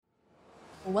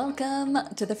Welcome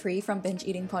to the Free from Binge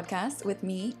Eating podcast with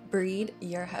me, Breed,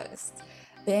 your host.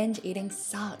 Binge eating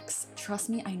sucks. Trust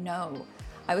me, I know.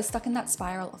 I was stuck in that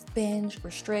spiral of binge,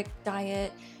 restrict,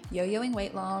 diet, yo-yoing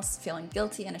weight loss, feeling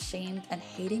guilty and ashamed, and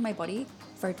hating my body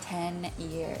for 10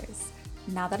 years.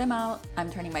 Now that I'm out,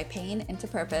 I'm turning my pain into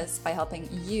purpose by helping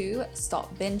you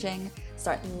stop binging,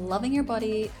 start loving your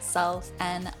body, self,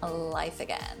 and life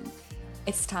again.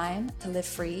 It's time to live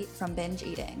free from binge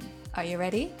eating. Are you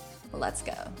ready? Let's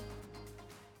go.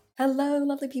 Hello,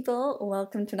 lovely people.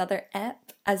 Welcome to another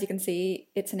ep. As you can see,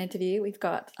 it's an interview. We've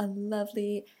got a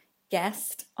lovely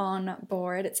guest on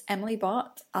board. It's Emily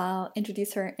Bott. I'll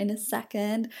introduce her in a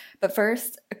second. But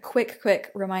first, a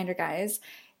quick reminder, guys.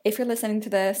 If you're listening to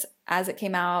this as it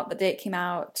came out, the date came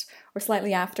out, or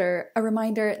slightly after, a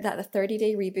reminder that the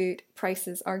 30-day reboot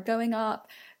prices are going up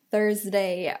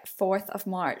Thursday, 4th of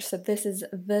March. So this is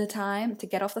the time to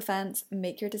get off the fence,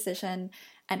 make your decision,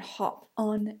 and hop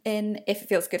on in if it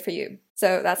feels good for you.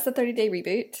 So that's the 30-day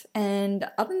reboot. And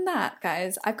other than that,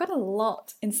 guys, I've got a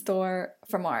lot in store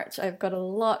for March. I've got a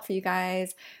lot for you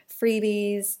guys,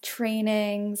 freebies,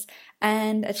 trainings,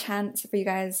 and a chance for you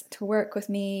guys to work with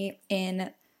me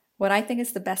in what I think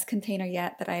is the best container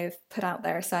yet that I've put out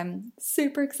there. So I'm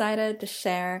super excited to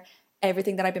share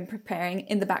everything that I've been preparing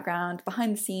in the background,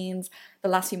 behind the scenes. The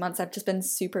last few months, I've just been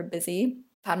super busy.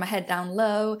 Had my head down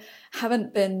low,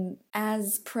 haven't been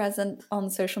as present on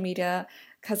social media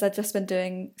because I've just been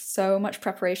doing so much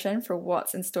preparation for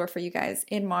what's in store for you guys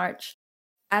in March.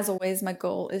 As always, my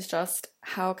goal is just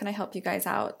how can I help you guys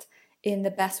out in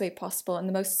the best way possible, in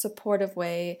the most supportive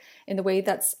way, in the way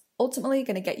that's ultimately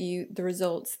going to get you the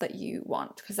results that you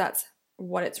want, because that's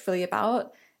what it's really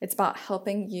about. It's about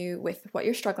helping you with what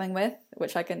you're struggling with,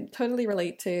 which I can totally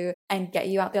relate to, and get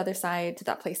you out the other side to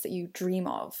that place that you dream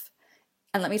of.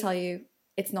 And let me tell you,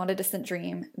 it's not a distant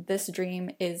dream. This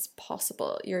dream is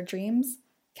possible. Your dreams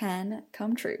can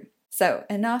come true. So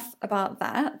enough about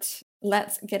that.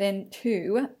 Let's get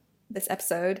into this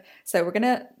episode. So we're going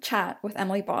to chat with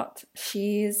Emily Bott.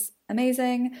 She's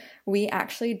amazing. We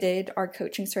actually did our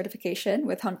coaching certification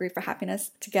with Hungry for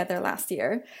Happiness together last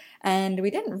year, and we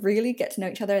didn't really get to know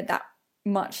each other that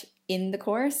much in the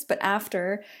course, but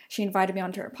after she invited me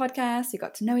onto her podcast, we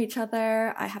got to know each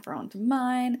other. I have her onto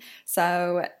mine,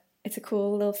 so it's a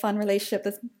cool little fun relationship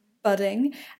that's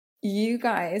budding. You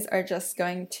guys are just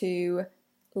going to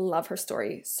love her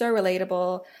story. So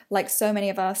relatable. Like so many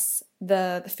of us,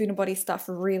 the food and body stuff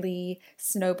really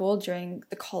snowballed during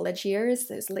the college years,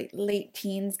 those late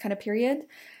teens kind of period.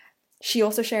 She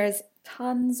also shares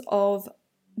tons of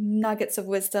nuggets of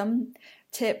wisdom,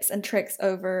 tips and tricks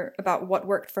about what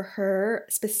worked for her,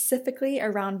 specifically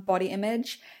around body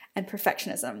image and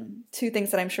perfectionism. Two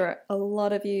things that I'm sure a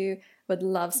lot of you would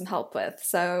love some help with.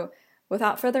 So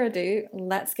without further ado,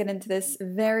 let's get into this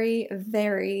very,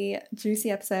 very juicy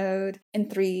episode in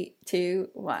 3, 2,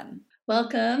 1.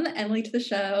 Welcome, Emily, to the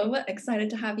show. Excited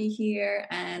to have you here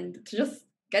and to just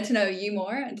get to know you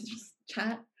more and to just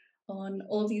chat on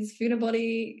all of these food and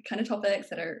body kind of topics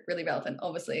that are really relevant,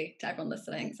 obviously, to everyone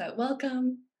listening. So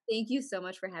welcome. Thank you so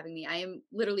much for having me. I am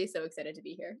literally so excited to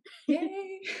be here.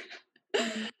 Yay.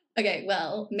 Okay,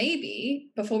 well, maybe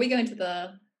before we go into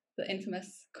the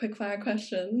infamous quickfire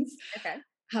questions, Okay.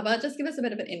 how about just give us a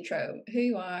bit of an intro, who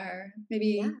you are,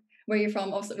 maybe where you're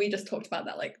from. Obviously, we just talked about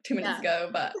that like 2 minutes ago,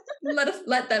 but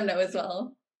let them know as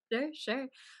well. Sure.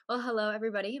 Well, hello,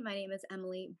 everybody. My name is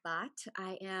Emily Bott.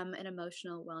 I am an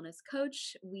emotional wellness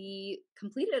coach. We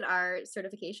completed our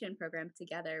certification program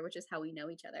together, which is how we know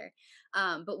each other.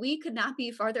 But we could not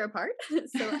be farther apart.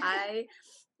 So I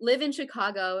live in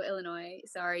Chicago, Illinois.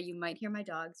 Sorry, you might hear my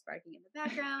dogs barking in the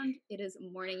background. It is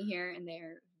morning here, and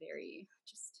they're very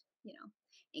just,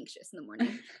 anxious in the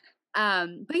morning.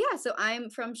 But yeah, so I'm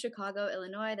from Chicago,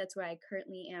 Illinois. That's where I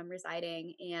currently am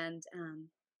residing. And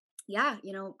yeah,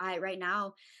 I right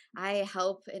now I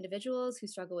help individuals who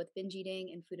struggle with binge eating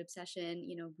and food obsession,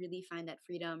 really find that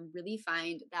freedom, really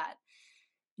find that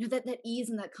that ease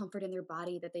and that comfort in their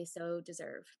body that they so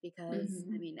deserve. Because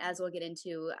I mean, as we'll get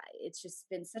into, it's just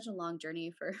been such a long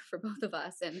journey for both of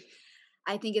us, and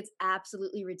I think it's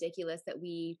absolutely ridiculous that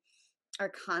we are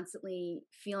constantly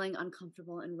feeling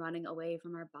uncomfortable and running away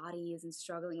from our bodies and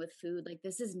struggling with food. Like,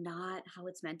 this is not how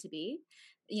it's meant to be.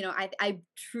 I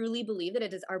truly believe that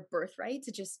it is our birthright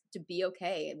to be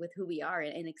okay with who we are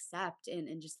and accept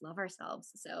and just love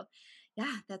ourselves. So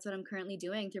yeah, that's what I'm currently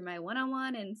doing through my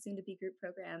one-on-one and soon to be group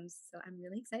programs. So I'm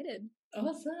really excited.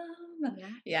 Awesome. Yeah.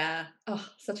 Yeah. Oh,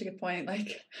 such a good point.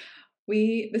 Like,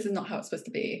 this is not how it's supposed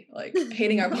to be. Like,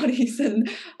 hating our bodies and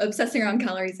obsessing around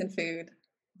calories and food.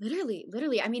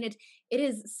 Literally. I mean, it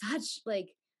is such like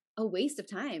a waste of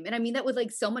time. And I mean that with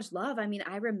like so much love. I mean,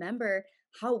 I remember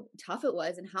how tough it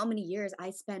was and how many years I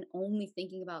spent only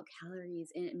thinking about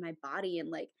calories in my body and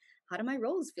like how do my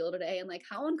rolls feel today and like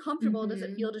how uncomfortable does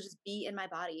it feel Mm-hmm. to just be in my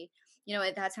body.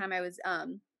 At that time I was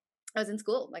in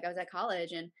school, like I was at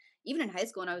college, and even in high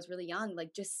school when I was really young,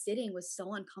 like just sitting was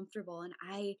so uncomfortable. And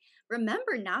I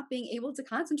remember not being able to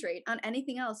concentrate on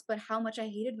anything else but how much I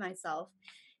hated myself.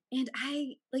 And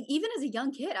I like even as a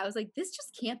young kid, I was like, this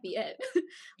just can't be it.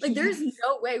 Like there's Yes.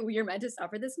 no way we are meant to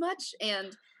suffer this much.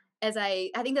 And as I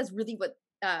think that's really what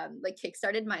like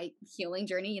kickstarted my healing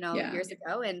journey, Yeah. years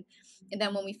ago. And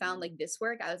then when we found like this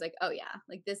work, I was like, oh yeah,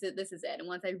 like this is it. And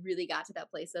once I really got to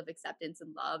that place of acceptance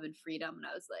and love and freedom, and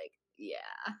I was like,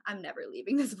 yeah, I'm never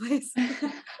leaving this place.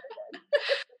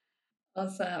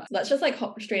 Awesome. Let's just like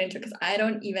hop straight into it because I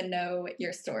don't even know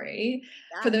your story.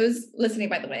 For Yeah. those listening,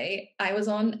 by the way, I was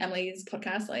on Emily's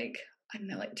podcast like, I don't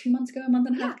know, like 2 months ago, a month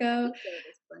and a Yeah. half ago, I think so at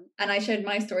this point. and I shared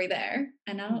my story there.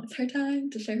 And now Mhm. it's her time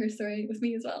to share her story with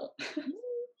me as well. Yay.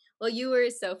 Well, you were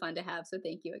so fun to have, so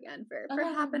thank you again for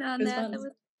Ah, hopping it on was that. fun. That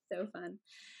was so fun.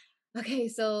 Okay,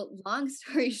 so long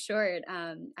story short,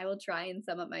 I will try and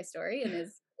sum up my story and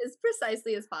as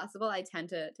precisely as possible. I tend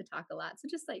to talk a lot, so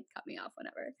just like cut me off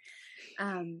whenever.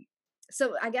 Um,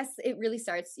 so I guess it really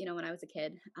starts, when I was a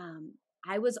kid.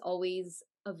 I was always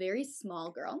a very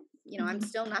small girl. I'm Mhm,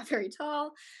 still not very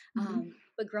tall, mhm,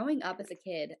 but growing up as a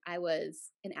kid, I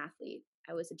was an athlete.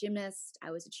 I was a gymnast.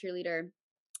 I was a cheerleader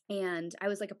and I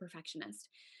was like a perfectionist.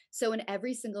 So in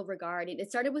every single regard, it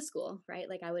started with school, right?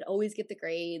 Like I would always get the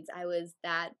grades. I was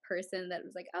that person that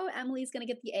was like, "Oh, Emily's going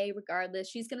to get the A regardless.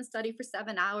 She's going to study for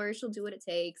 7 hours. She'll do what it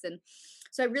takes." And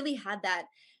so I really had that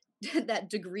that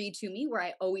degree to me where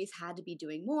I always had to be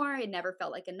doing more. It never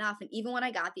felt like enough. And even when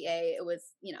I got the A, it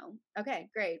was, okay,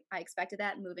 great. I expected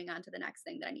that, moving on to the next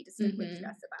thing that I need to like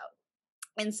stress mhm, about.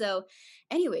 And so,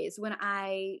 anyways,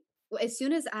 as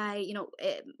soon as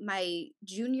my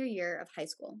junior year of high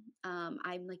school, I'm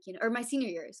like, or my senior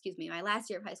year, excuse me, my last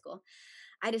year of high school,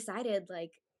 I decided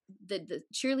like the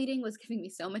cheerleading was giving me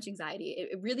so much anxiety.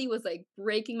 It really was like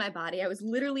breaking my body. I was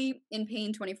literally in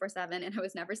pain 24/7 and I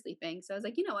was never sleeping. So I was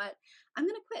like, you know what? I'm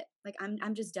gonna quit. Like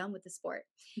I'm just done with the sport.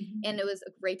 mhm, And it was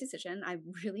a great decision. I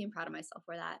really am proud of myself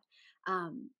for that.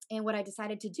 And what I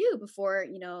decided to do before,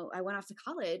 I went off to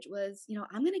college was,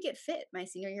 I'm going to get fit my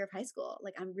senior year of high school.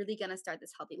 Like, I'm really going to start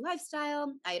this healthy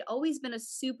lifestyle. I had always been a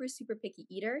super, super picky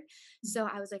eater. So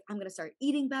I was like, I'm going to start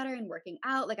eating better and working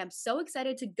out. Like, I'm so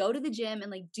excited to go to the gym and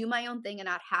like do my own thing and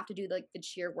not have to do like the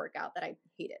cheer workout that I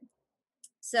hated.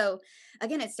 So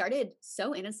again, it started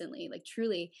so innocently, like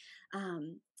truly.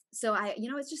 Um, so it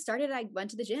just started. I went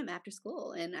to the gym after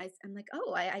school, and I'm like,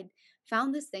 oh, I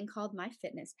found this thing called My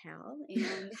Fitness Pal,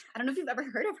 and I don't know if you've ever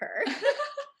heard of her.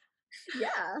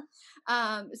 Yeah,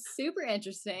 super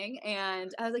interesting.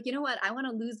 And I was like, you know what? I want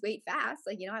to lose weight fast.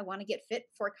 Like, I want to get fit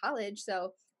for college.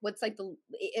 So what's like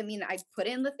I mean, I put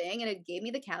in the thing and it gave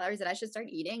me the calories that I should start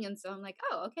eating. And so I'm like,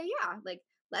 oh, okay, yeah, like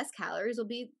less calories will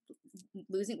be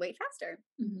losing weight faster.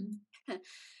 mhm,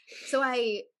 So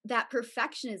that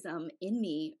perfectionism in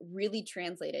me really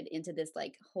translated into this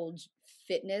like whole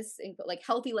fitness and like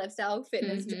healthy lifestyle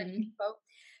fitness journey. mhm,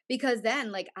 Because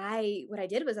then like what I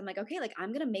did was I'm like, okay, like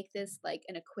I'm gonna make this like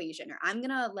an equation, or I'm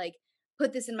gonna like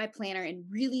put this in my planner and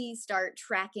really start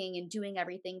tracking and doing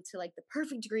everything to like the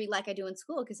perfect degree like I do in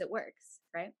school because it works,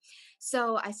 right?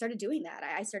 So I started doing that.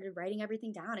 I started writing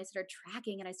everything down. I started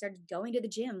tracking and I started going to the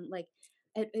gym like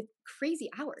at crazy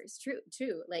hours, true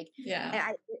too. Like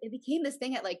yeah. it became this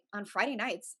thing at like on Friday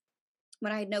nights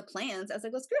when I had no plans. I was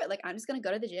like, well, screw it. Like, I'm just gonna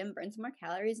go to the gym, burn some more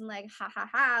calories, and like, ha ha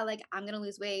ha, like I'm gonna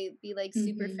lose weight, be like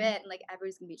super Mhm. fit, and like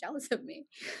everybody's gonna be jealous of me.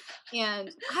 And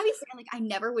obviously, like I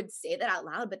never would say that out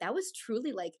loud, but that was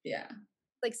truly Yeah.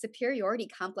 like superiority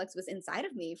complex was inside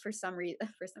of me for some reason.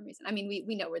 For some reason, I mean,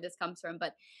 we know where this comes from,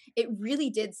 but it really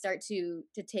did start to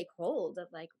take hold of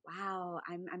like, wow,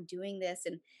 I'm doing this,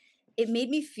 and it made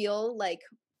me feel like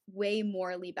way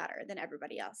morally better than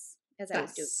everybody else as I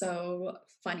was doing. That's so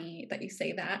funny that you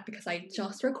say that because I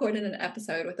just recorded an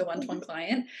episode with a one-to-one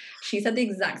client. She said the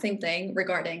exact same thing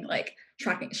regarding like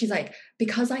tracking. She's like,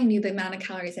 because I knew the amount of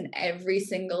calories in every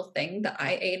single thing that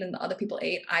I ate and the other people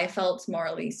ate, I felt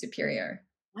morally superior.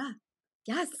 Yeah.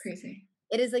 Yes. Crazy.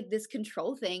 It is like this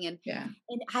control thing. Yeah.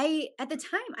 And I at the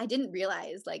time I didn't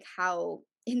realize like how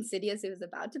insidious it was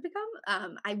about to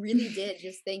become. I really did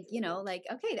just think, like,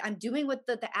 okay, I'm doing what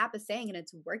the app is saying and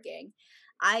it's working.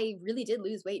 I really did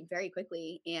lose weight very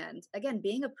quickly. And again,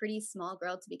 being a pretty small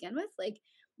girl to begin with, like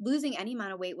losing any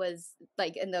amount of weight was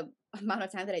like, in the amount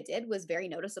of time that I did, was very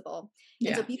noticeable.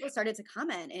 And so Yeah. people started to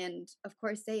comment and of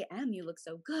course say, "Em, you look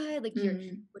so good. Like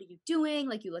Mm. what are you doing?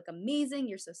 Like you look amazing.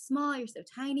 You're so small, you're so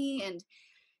tiny." And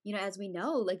as we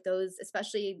know, like those,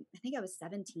 especially, I think I was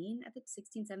 17 at the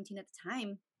 16, 17 at the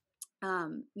time.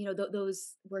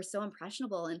 Those were so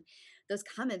impressionable, and those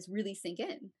comments really sink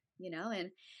in.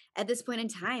 And at this point in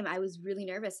time, I was really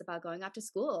nervous about going off to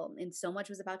school, and so much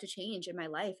was about to change in my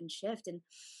life and shift. And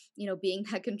being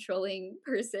that controlling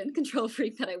person, control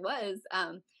freak that I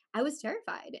was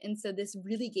terrified. And so this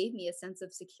really gave me a sense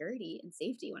of security and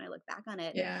safety when I look back on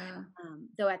it. Yeah.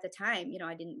 Though at the time,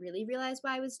 I didn't really realize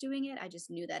why I was doing it. I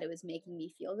just knew that it was making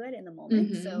me feel good in the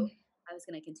moment. So Mhm. I was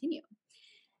going to continue.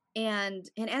 And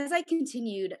as I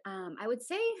continued, I would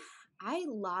say I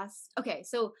lost. Okay,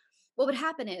 so what would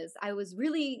happen is I was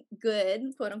really good,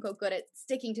 quote unquote, good at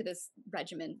sticking to this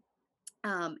regimen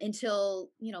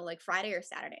until like Friday or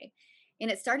Saturday,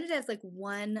 and it started as like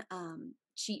one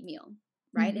cheat meal,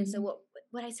 right? And so Mhm.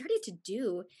 what I started to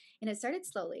do, and it started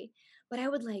slowly, but I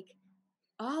would like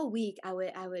all week I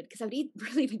would because I would eat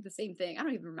really like the same thing. I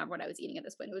don't even remember what I was eating at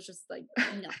this point. It was just like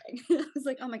nothing. I was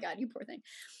like, oh my God, you poor thing.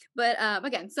 But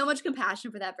again, so much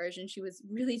compassion for that version. She was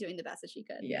really doing the best that she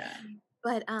could. Yeah.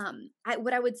 But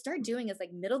what I would start doing is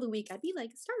like middle of the week, I'd be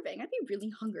like starving. I'd be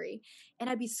really hungry, and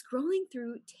I'd be scrolling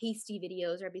through tasty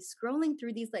videos, or I'd be scrolling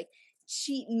through these like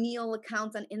cheat meal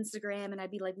accounts on Instagram, and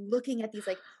I'd be like looking at these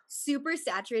like super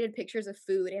saturated pictures of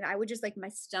food, and I would just like my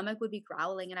stomach would be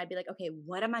growling, and I'd be like, okay,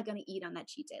 what am I gonna eat on that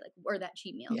cheat day, like, or that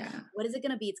cheat meal? Yeah. What is it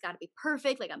gonna be? It's got to be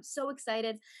perfect. Like I'm so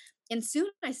excited, and soon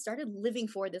I started living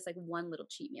for this like one little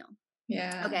cheat meal.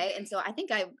 Yeah. Okay, and so I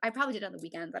think I probably did it on the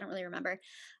weekends, I don't really remember,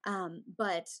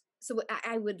 but so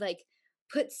I would, like,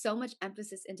 put so much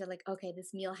emphasis into, like, "Okay,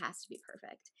 this meal has to be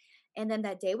perfect," and then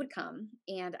that day would come,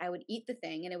 and I would eat the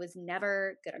thing, and it was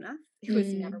never good enough, it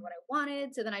was never Mm. what I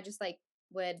wanted, so then I just, like,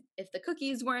 would, if the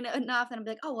cookies weren't enough, then I'd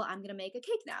be like, "Oh, well, I'm gonna make a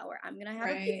cake now," or, "I'm gonna have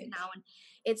a pizza Right. now," and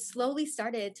it slowly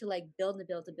started to, like, build and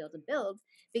build and build and build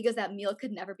because that meal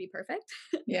could never be perfect,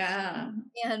 Yeah.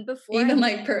 and before I Even, knew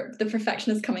like, the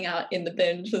perfection is coming out in the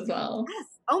binge as well. Yes.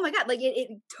 Oh my god, like, it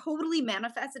totally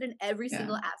manifested in every Yeah.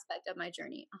 single aspect of my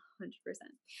journey,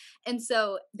 100%. And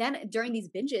so, then during these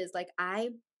binges, like,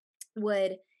 I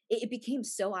would it became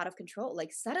so out of control,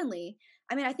 like, suddenly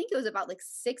I mean, I think it was about, like,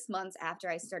 6 months after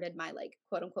I started my, like,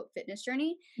 quote, unquote, "fitness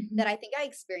journey" that Mhm. I think I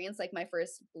experienced, like, my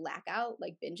first blackout,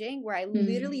 like, binging, where I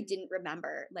literally Mm. didn't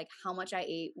remember, like, how much I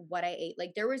ate, what I ate.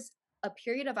 Like, there was a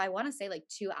period of, I wanna say, like,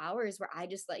 2 hours where I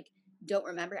just, like, don't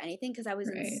remember anything because I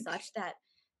was in Right. such that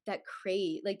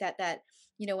crave, like, that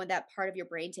when that part of your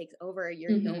brain takes over,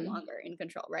 you're no Mhm. longer in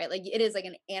control, right? Like, it is like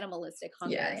an animalistic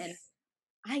hunger, and Yes.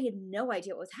 I had no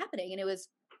idea what was happening, and it was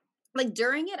like,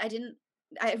 during it,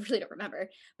 I really don't remember,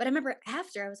 but I remember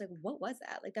after, I was like, "What was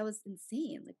that? Like, that was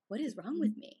insane. Like, what is wrong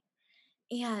with Mhm. me?"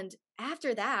 And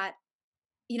after that,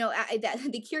 that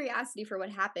the curiosity for what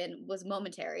happened was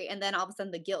momentary, and then all of a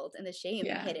sudden the guilt and the shame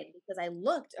Yeah. hit it because I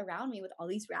looked around me with all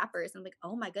these wrappers, and I'm like,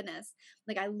 "Oh my goodness,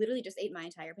 like, I literally just ate my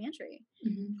entire pantry.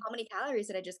 Mhm. How many calories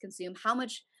did I just consume? How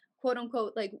much, quote,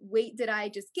 unquote, like, weight did I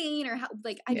just gain? Or how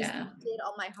like, I just Yeah. did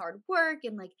all my hard work,"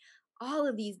 and, like, all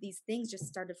of these things just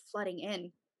started flooding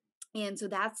in. And so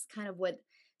that's kind of what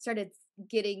started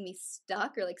getting me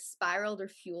stuck, or like spiraled or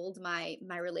fueled my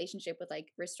relationship with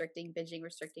like restricting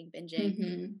binging.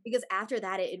 Mhm. Because after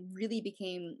that, it really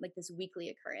became like this weekly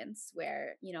occurrence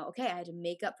where, okay, I had to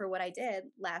make up for what I did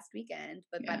last weekend.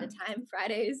 But by Yeah. the time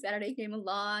Friday, Saturday came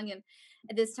along, and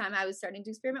at this time I was starting to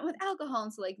experiment with alcohol.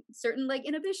 And so like certain like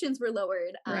inhibitions were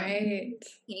lowered. Right. It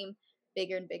became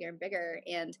bigger and bigger and bigger.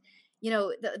 And,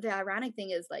 the ironic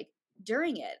thing is like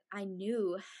during it, I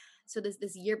knew, so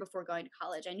this year before going to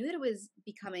college, I knew that it was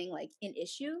becoming like an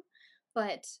issue,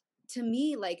 but to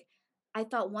me, like I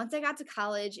thought once I got to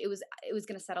college, it was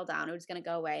gonna settle down, it was gonna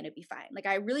go away, and it'd be fine. Like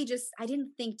I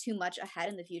didn't think too much ahead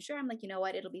in the future. I'm like, you know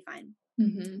what, it'll be fine.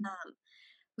 Mhm. Um,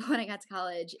 but when I got to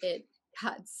college, it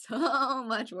got so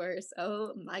much worse.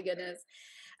 Oh my goodness.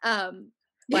 Um,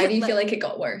 Why do you let feel like it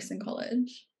got worse in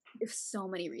college? There's so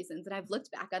many reasons, and I've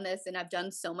looked back on this and I've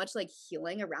done so much like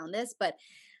healing around this, but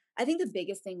I think the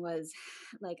biggest thing was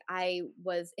like I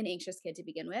was an anxious kid to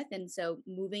begin with. And so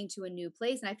moving to a new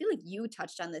place, and I feel like you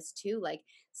touched on this too, like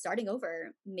starting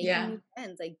over, making Yeah. new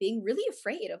friends, like being really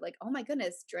afraid of like, oh my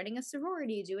goodness, joining a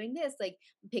sorority, doing this, like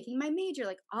picking my major,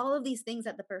 like all of these things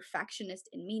that the perfectionist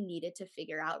in me needed to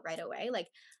figure out right away. Like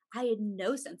I had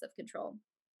no sense of control.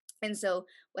 And so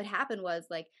what happened was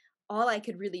like all I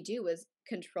could really do was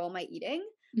control my eating.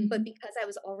 But Mhm. because I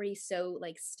was already so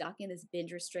like stuck in this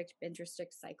binge restrict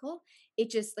cycle, it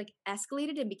just like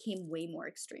escalated and became way more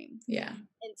extreme. Yeah.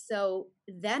 And so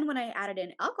then when I added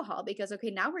in alcohol, because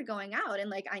okay, now we're going out and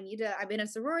like I'm in a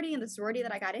sorority, and the sorority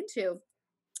that I got into,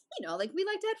 like we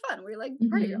like to have fun. We're like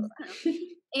party girls. Mhm. I don't know.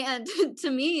 And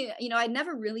to me, I'd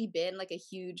never really been like a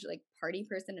huge like party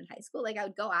person in high school. Like I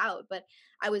would go out, but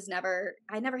I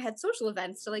never had social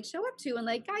events to like show up to and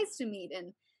like guys to meet.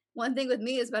 And one thing with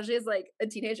me, especially as like a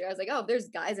teenager, I was like, oh, if there's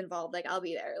guys involved, like I'll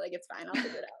be there. Like it's fine. I'll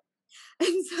figure it out.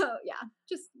 And so, yeah,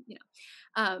 just,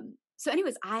 so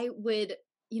anyways,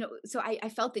 so I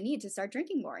felt the need to start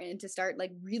drinking more and to start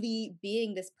like really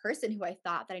being this person who I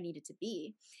thought that I needed to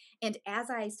be. And as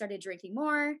I started drinking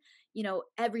more,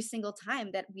 every single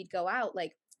time that we'd go out,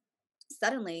 like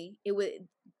suddenly it would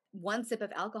one sip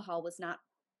of alcohol was not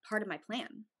part of my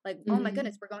plan. Like, oh my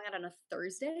goodness, Mm. we're going out on a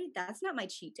Thursday. That's not my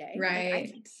cheat day. Like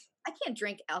Right. I can't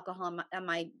drink alcohol on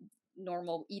my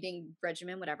normal eating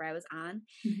regimen, whatever I was on.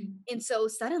 Mhm. And so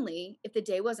suddenly, if the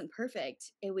day wasn't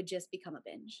perfect, it would just become a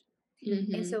binge. And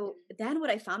Mhm. so then what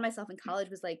I found myself in college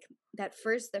was like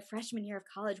the freshman year of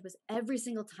college was every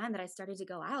single time that I started to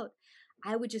go out,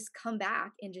 I would just come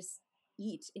back and just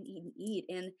eat and eat and eat.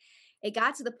 And it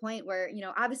got to the point where,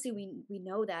 obviously we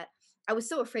know that I was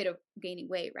so afraid of gaining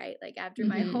weight, right? Like after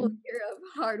my whole Mhm. year of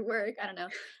hard work, I don't know.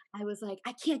 I was like,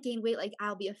 I can't gain weight. Like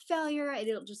I'll be a failure.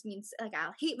 It'll just mean like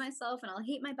I'll hate myself and I'll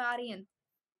hate my body. And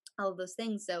all of those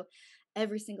things. So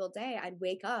every single day I'd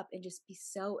wake up and just be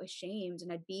so ashamed,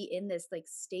 and I'd be in this like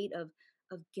state of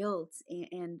guilt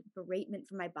and beratement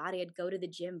for my body. I'd go to the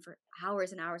gym for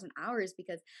hours and hours and hours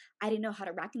because I didn't know how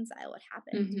to reconcile what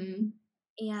happened. Mhm.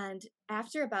 And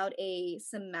after about a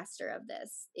semester of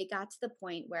this, it got to the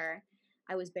point where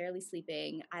I was barely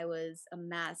sleeping. I was a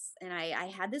mess. And I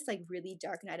had this like really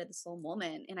dark night of the soul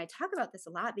moment. And I talk about this a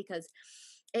lot because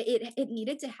it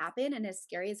needed to happen. And as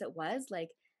scary as it was, like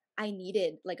I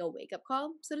needed like a wake up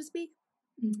call, so to speak.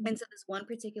 Mhm. And so this one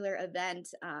particular event,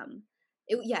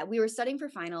 yeah, we were studying for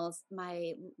finals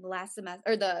my last semester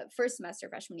or the first semester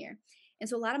freshman year. And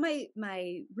so a lot of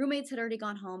my roommates had already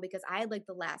gone home because I had like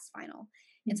the last final.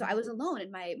 And so I Mhm. was alone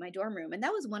in my dorm room. And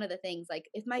that was one of the things, like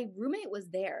if my roommate was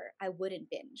there, I wouldn't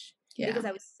binge because Yeah.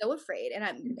 I was so afraid. And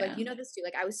I'm like, Yeah. this too.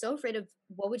 Like I was so afraid of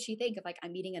what would she think if like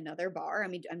I'm eating another bar? I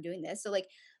mean, I'm doing this. So like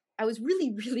I was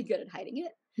really, really good at hiding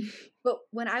it. But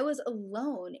when I was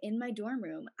alone in my dorm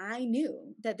room, I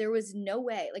knew that there was no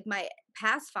way, like my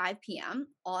past 5 p.m.,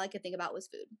 all I could think about was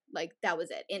food. Like that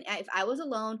was it. And if I was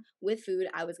alone with food,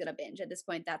 I was going to binge. At this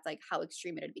point, that's like how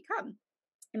extreme it had become.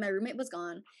 And my roommate was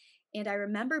gone. And I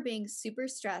remember being super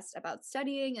stressed about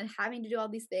studying and having to do all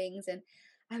these things. And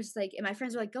I was just like, and my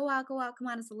friends were like, go out, come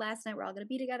on, it's the last night. We're all going to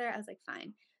be together. I was like,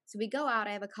 fine. So we go out.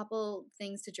 I have a couple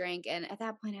things to drink. And at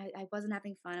that point, I wasn't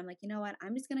having fun. I'm like, you know what?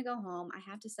 I'm just going to go home. I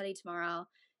have to study tomorrow.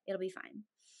 It'll be fine.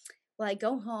 Well, I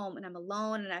go home and I'm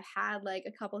alone and I've had like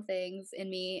a couple things in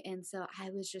me. And so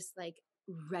I was just like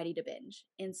ready to binge.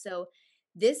 And so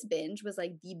this binge was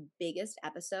like the biggest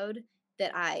episode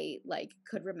that I like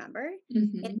could remember.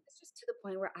 And it Mhm. was just to the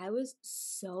point where I was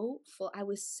so full. I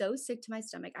was so sick to my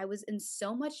stomach. I was in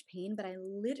so much pain, but I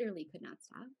literally could not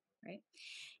stop. Right.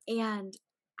 And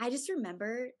I just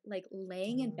remember like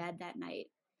laying in bed that night.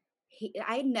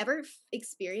 I had never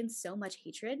experienced so much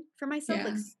hatred for myself,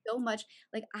 like Yeah. so much.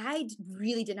 Like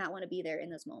really did not want to be there in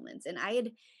those moments. And I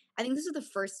think this was the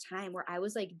first time where I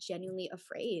was like genuinely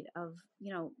afraid of,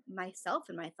 myself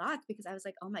and my thoughts because I was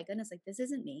like, oh my goodness, like this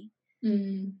isn't me.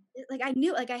 Mm. Like I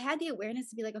knew, like I had the awareness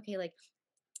to be like, okay, like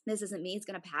this isn't me. It's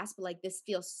gonna pass, but like this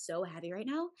feels so heavy right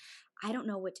now. I don't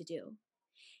know what to do.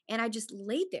 And I just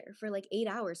laid there for like 8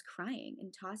 hours crying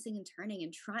and tossing and turning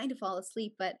and trying to fall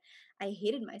asleep, but I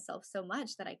hated myself so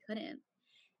much that I couldn't.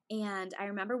 And I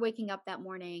remember waking up that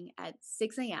morning at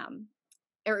 6 a.m.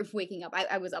 Or if waking up,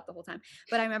 I was up the whole time.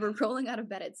 But I remember rolling out of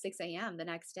bed at 6 a.m. the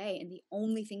next day. And the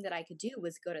only thing that I could do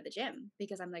was go to the gym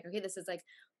because I'm like, okay, this is like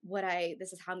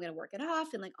this is how I'm going to work it off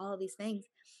and like all of these things.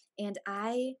 And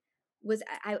I was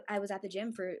at the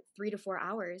gym for 3 to 4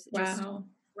 hours just Wow.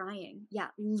 crying. Yeah,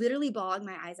 literally bawling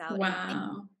my eyes out. And thank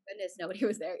Wow. goodness nobody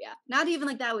was there. Yeah. Not even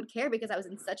like that I would care because I was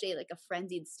in such a like a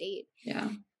frenzied state.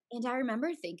 Yeah. And I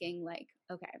remember thinking like,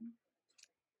 okay,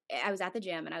 I was at the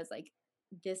gym and I was like,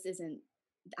 this isn't,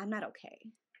 I'm not okay.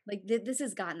 Like this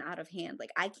has gotten out of hand. Like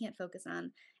I can't focus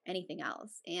on anything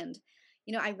else. And,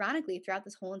 ironically, throughout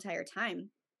this whole entire time,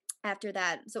 after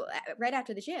that, so right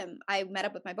after the gym, I met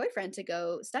up with my boyfriend to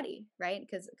go study, right?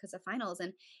 Because of finals,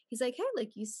 and he's like, "Hey, like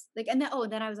like," and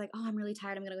then I was like, "Oh, I'm really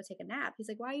tired. I'm gonna go take a nap." He's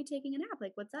like, "Why are you taking a nap?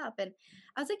 Like, what's up?" And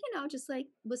I was like, just like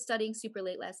was studying super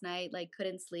late last night, like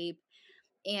couldn't sleep,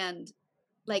 and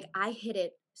like I hit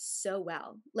it so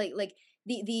well. Like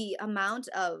the amount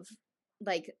of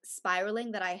like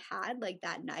spiraling that I had like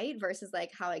that night versus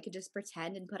like how I could just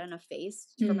pretend and put on a face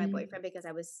for my Mm. boyfriend because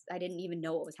I didn't even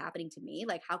know what was happening to me.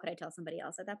 Like how could I tell somebody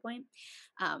else at that point?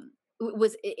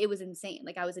 It was insane.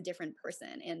 Like I was a different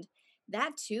person, and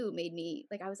that too made me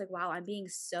like I was like, wow, I'm being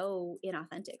so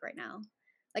inauthentic right now.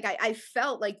 Like I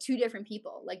felt like two different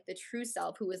people, like the true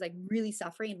self who was like really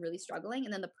suffering and really struggling,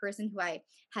 and then the person who I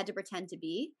had to pretend to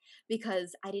be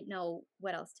because I didn't know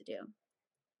what else to do.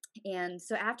 And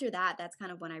so after that, that's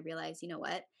kind of when I realized, you know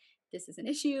what, this is an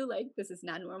issue. Like this is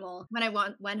not normal. When I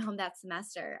went home that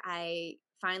semester, I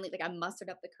finally like I mustered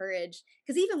up the courage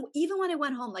because even when I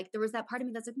went home, like there was that part of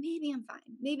me that's like, maybe I'm fine,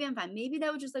 maybe I'm fine, maybe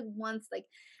that was just like once, like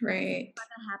it's Right. not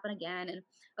gonna happen again. And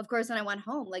of course, when I went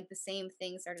home, like the same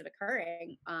thing started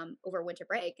occurring over winter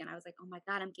break, and I was like, oh my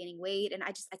god, I'm gaining weight, and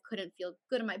I couldn't feel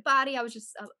good in my body. I was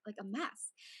just like a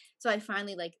mess. So I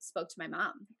finally like spoke to my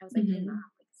mom. I was like, hey mom,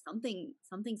 Hmm. like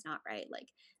something's not right. Like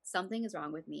something is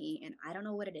wrong with me, and I don't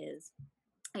know what it is.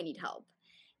 I need help.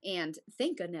 And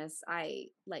thank goodness I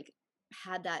like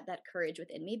had that courage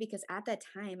within me because at that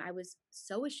time I was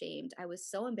so ashamed. I was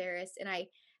so embarrassed, and I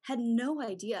had no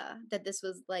idea that this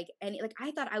was like any like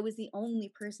I thought I was the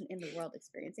only person in the world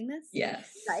experiencing this.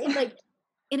 Yes. Right? Like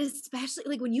and especially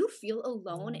like when you feel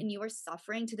alone and you are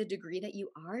suffering to the degree that you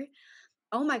are,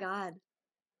 oh my god,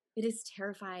 it is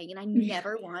terrifying, and I Yeah.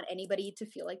 never want anybody to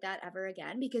feel like that ever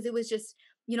again because it was just,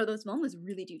 those moments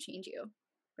really do change you,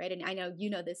 right? And I know you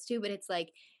know this too, but it's like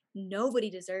nobody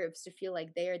deserves to feel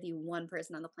like they are the one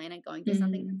person on the planet going through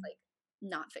something that's Mhm. like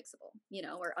not fixable,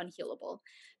 or unhealable,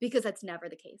 because that's never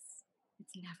the case.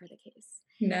 It's never the case.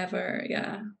 Never,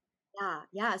 yeah. Yeah,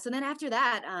 yeah. So then after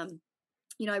that,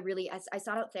 I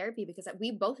sought out therapy because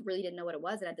we both really didn't know what it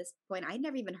was, and at this point, I'd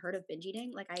never even heard of binge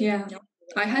eating. Like I had Yeah. no idea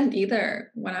what I it was. hadn't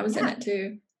either when I was in Yeah, it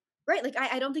too. right, like,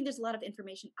 I don't think there's a lot of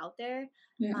information out there,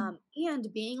 Yeah.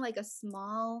 and being, like, a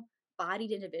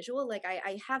small-bodied individual, like,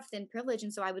 I have thin privilege,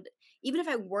 and so I would even if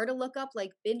I were to look up,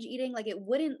 like, binge eating, like, they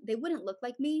wouldn't look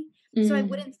like me, so I Mm.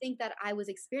 wouldn't think that I was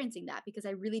experiencing that because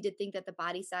I really did think that the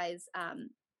body size,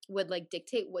 would, like,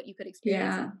 dictate what you could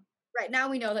experience, and Yeah. right now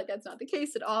we know that that's not the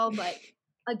case at all, but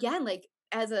again, like,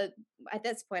 as a at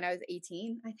this point, I was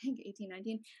 18, I think 18,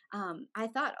 19. I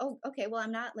thought, oh, okay, well,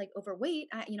 I'm not like overweight.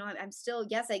 I'm still,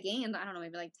 yes, I gained, I don't know,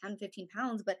 maybe like 10, 15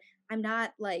 pounds, but I'm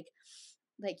not like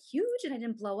huge and I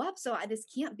didn't blow up. So this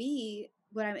can't be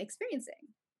what I'm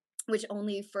experiencing, which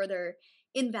only further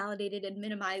invalidated and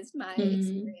minimized my Mhm.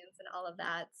 experience and all of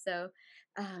that. So,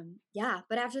 yeah,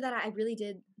 but after that, I really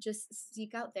did just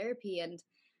seek out therapy. And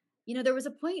there was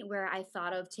a point where I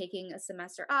thought of taking a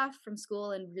semester off from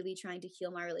school and really trying to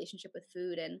heal my relationship with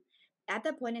food. And at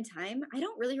that point in time, I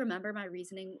don't really remember my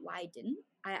reasoning why I didn't.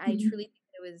 I Mhm. truly think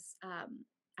it was,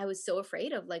 I was so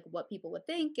afraid of like what people would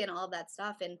think and all of that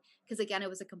stuff. And because again, it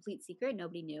was a complete secret,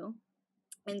 nobody knew.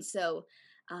 And so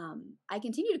I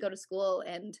continued to go to school,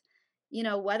 and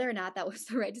whether or not that was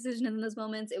the right decision in those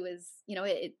moments, it was,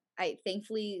 I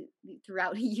thankfully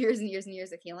throughout years and years and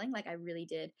years of healing, like I really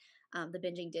did, the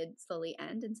binging did slowly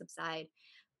end and subside.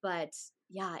 But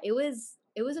yeah, it was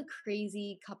a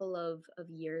crazy couple of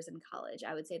years in college.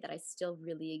 I would say that I still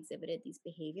really exhibited these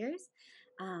behaviors.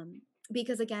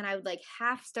 Because again, I would like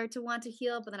half start to want to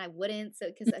heal, but then I wouldn't. So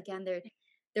because again,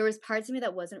 there was parts of me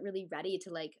that wasn't really ready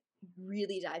to like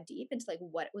really dive deep into like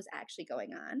what was actually going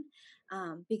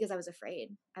on, because I was afraid.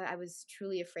 I was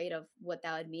truly afraid of what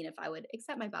that would mean if I would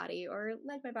accept my body or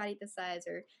like my body this size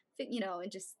or fit,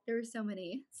 and just there were so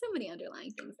many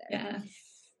underlying things there.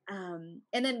 Yes.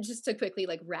 And then just to quickly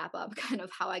like wrap up kind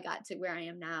of how I got to where I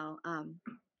am now,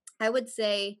 I would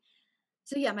say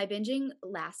so. Yeah, my binging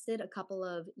lasted a couple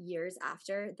of years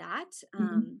after that,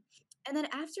 Mhm. and then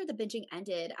after the binging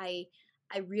ended,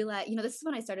 I realized, this is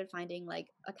when I started finding like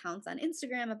accounts on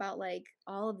Instagram about like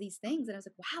all of these things, and I was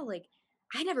like, wow, like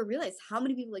I never realized how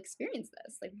many people experience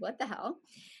this. Like, what the hell?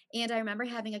 And I remember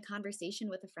having a conversation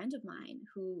with a friend of mine,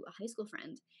 a high school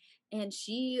friend, and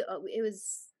it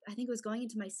was, I think it was going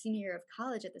into my senior year of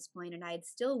college at this point, and I had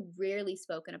still rarely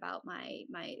spoken about my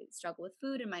struggle with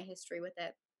food and my history with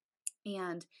it.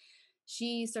 And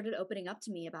she started opening up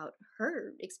to me about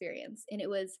her experience, and it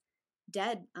was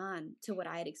dead on to what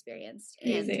I had experienced.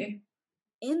 And Crazy.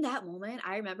 in that moment,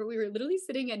 I remember we were literally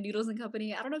sitting at Noodles and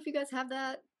Company. I don't know if you guys have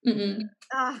that. Mm-mm.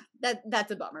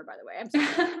 That's a bummer, by the way. I'm so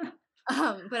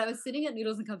sorry. But I was sitting at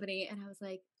Noodles and Company, and I was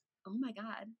like, "Oh my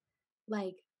god!"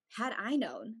 Like, had I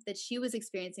known that she was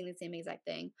experiencing the same exact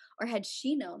thing, or had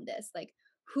she known this, like,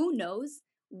 who knows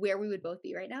where we would both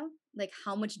be right now, like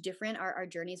how much different our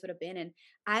journeys would have been. And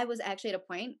I was actually at a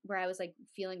point where I was like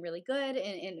feeling really good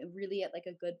and really at like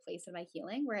a good place in my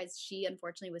healing, whereas she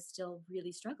unfortunately was still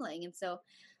really struggling. And so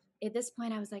at this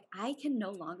point, I was like, I can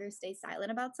no longer stay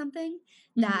silent about something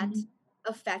that Mhm.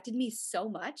 affected me so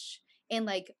much. And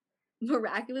like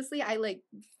miraculously, I like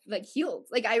healed.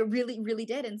 Like I really, really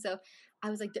did. And so I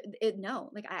was like, no,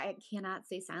 like I cannot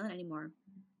stay silent anymore.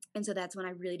 And so that's when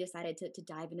I really decided to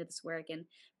dive into this work and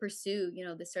pursue,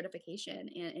 this certification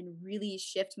and really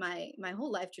shift my whole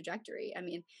life trajectory. I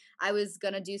mean, I was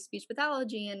gonna do speech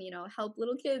pathology and help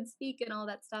little kids speak and all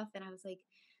that stuff, and I was like,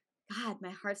 God, my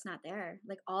heart's not there.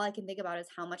 Like all I can think about is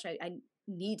how much I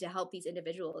need to help these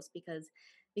individuals because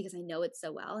I know it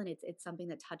so well, and it's something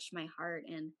that touched my heart.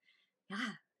 And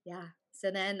yeah, yeah.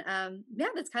 So then yeah,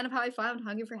 that's kind of how I found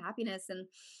Hunger for Happiness. And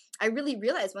I really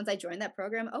realized once I joined that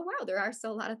program, oh wow, there are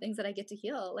still a lot of things that I get to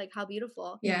heal. Like how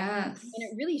beautiful. And Yes.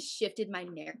 it really shifted my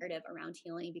narrative around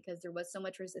healing because there was so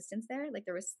much resistance there. Like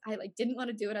I like didn't want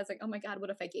to do it. I was like, oh my God,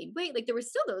 what if I gain weight? Like there were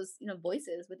still those,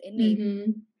 voices within me,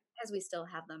 Mhm. as we still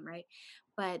have them, right?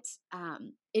 But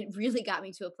it really got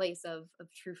me to a place of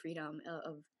true freedom,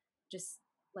 of just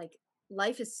like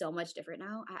life is so much different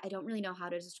now. I don't really know how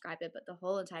to describe it, but the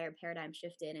whole entire paradigm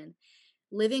shifted, and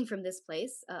living from this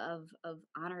place of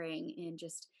honoring and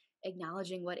just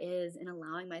acknowledging what is and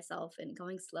allowing myself and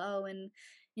going slow and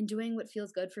doing what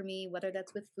feels good for me, whether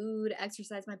that's with food,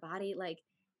 exercise, my body, like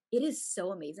it is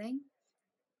so amazing,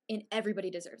 and everybody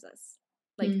deserves this,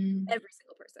 like Mm. every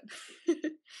single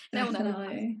person. And I will never promise.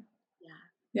 Definitely.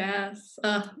 Yeah. Yes.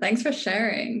 Thanks for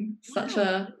sharing. Such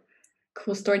Yeah. a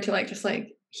cool story to like just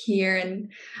like hear,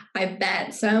 and I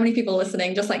bet so many people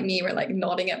listening just like me were like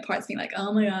nodding at parts being like,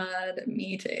 oh my God,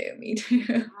 me too, me too.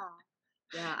 Yeah.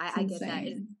 Yeah, It's I get that.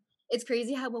 insane. It's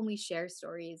crazy how when we share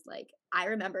stories, like I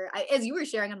remember, as you were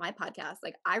sharing on my podcast,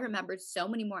 like I remembered so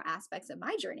many more aspects of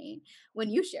my journey when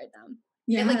you shared them.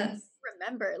 And like Yes.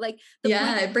 remember, like the point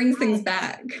Yeah, that it brings things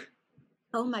back.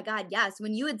 oh my God, yes.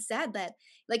 When you had said that,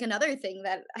 like another thing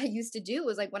that I used to do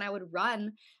was like when I would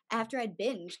run after I'd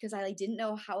binge because I like didn't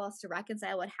know how else to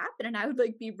reconcile what happened. And I would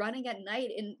like be running at night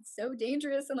and so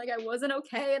dangerous and like I wasn't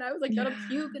okay. And I was like gonna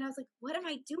puke Yeah. and I was like, what am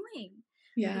I doing?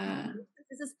 Like Yeah.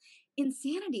 this is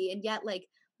insanity. And yet like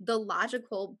the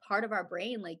logical part of our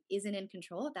brain like isn't in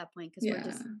control at that point because we're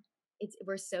Yeah. just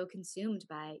we're so consumed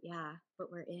by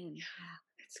what we're in.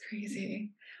 It's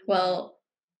crazy. Yeah. Well,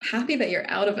 happy that you're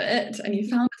out of it and you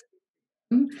found.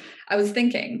 I was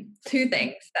thinking two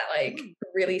things that like Yeah.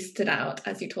 really stood out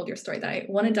as you told your story that I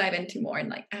want to dive into more and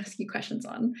like ask you questions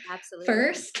on. Absolutely.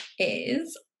 First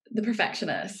is the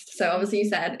perfectionist. So obviously you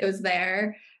said it was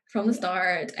there from the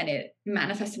start and it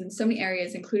manifested in so many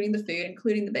areas, including the food,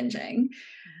 including the binging. Mhm.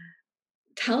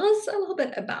 Tell us a little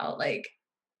bit about like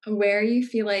where you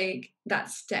feel like that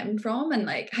stemmed from and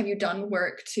like have you done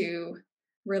work to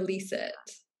release it?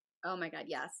 Oh my God,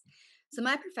 yes. So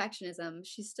my perfectionism,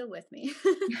 she's still with me,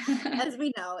 as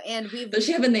we know, and we've Does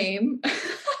she have a name?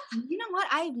 you know what?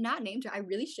 I've not named her. I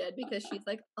really should because she's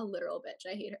like a literal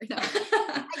bitch. I hate her. No,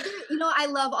 I do. I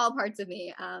love all parts of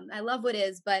me. I love what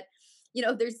is, but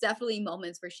there's definitely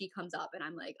moments where she comes up and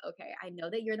I'm like, okay, I know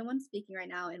that you're the one speaking right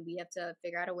now, and we have to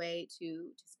figure out a way to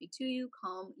speak to you,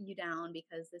 calm you down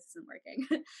because this isn't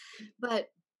working. But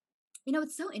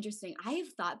it's so interesting. I have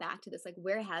thought back to this, like,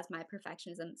 where has my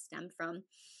perfectionism stemmed from?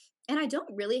 And I don't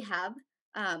really have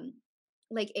um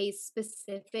like a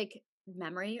specific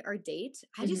memory or date.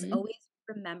 I just Mhm. always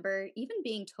remember even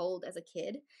being told as a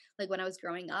kid, like when I was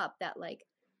growing up, that like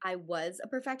I was a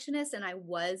perfectionist and I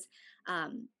was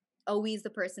um always the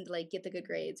person to like get the good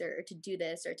grades or to do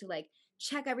this or to like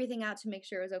check everything out to make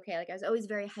sure it was okay. Like I was always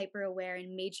very hyper aware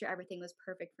and made sure everything was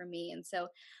perfect for me. And so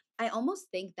I almost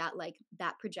think that like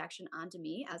that projection onto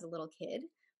me as a little kid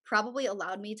probably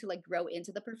allowed me to like grow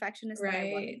into the perfectionist that I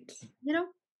was, Right. you know?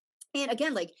 And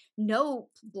again, like no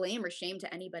blame or shame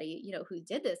to anybody, who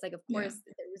did this. Like of Yeah. course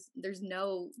there's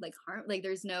no like harm, like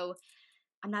there's no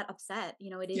I'm not upset, it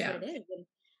is what Yeah. it is.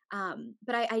 And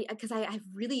but I because I've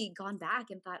really gone back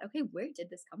and thought, okay, where did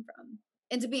this come from?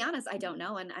 And to be honest, I don't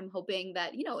know. And I'm hoping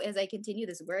that, as I continue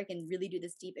this work and really do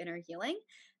this deep inner healing,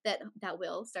 that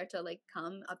will start to like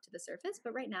come up to the surface.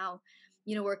 But right now,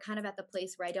 we're kind of at the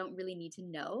place where I don't really need to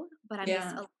know, but I'm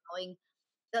just Yeah. allowing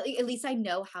at least I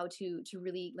know how to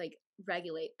really like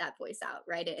regulate that voice out,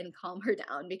 right? And calm her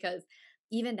down because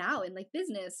even now in like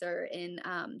business or in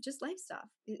just life stuff,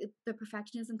 the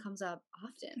perfectionism comes up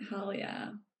often. Hell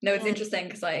yeah. No, it's And interesting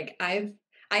because like I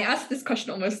asked this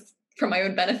question almost for my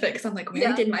own benefit because I'm like, where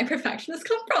yeah, did my perfectionist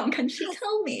come from? Can she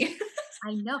tell me?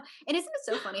 I know. And isn't it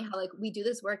so funny how like we do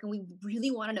this work and we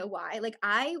really want to know why? Like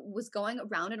I was going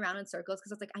around and around in circles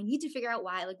because I was like, I need to figure out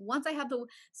why. Like once I have the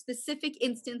specific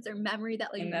instance or memory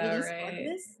that like I know, really sparked right?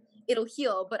 this, it'll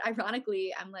heal. But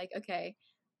ironically, I'm like, okay,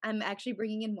 I'm actually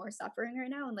bringing in more suffering right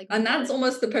now and like And more. that's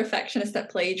almost the perfectionist at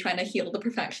play trying to heal the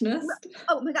perfectionist.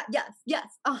 Oh my God. Yes. Yes.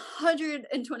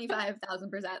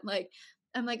 125,000%. Like,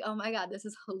 I'm like, oh my God, this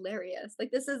is hilarious.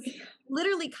 Like, this is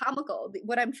literally comical,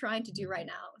 what I'm trying to do right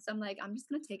now. So I'm like, I'm just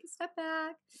going to take a step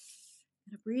back,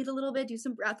 gonna breathe a little bit, do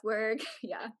some breath work.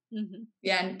 Yeah.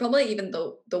 Yeah, and probably even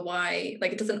the why,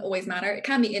 like it doesn't always matter. It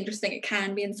can be interesting, it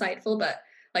can be insightful, but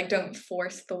like don't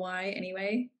force the why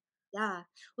anyway. Yeah.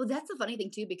 Well, that's the funny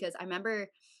thing too, because I remember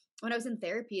when I was in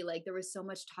therapy, like there was so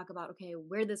much talk about, okay,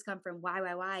 where did this come from? Why?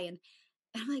 And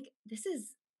I'm like, this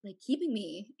is like keeping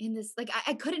me in this, like,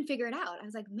 I couldn't figure it out. I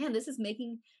was like, man, this is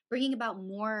bringing about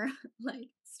more like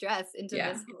stress into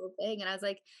Yeah. this whole thing. And I was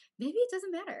like, maybe it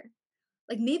doesn't matter.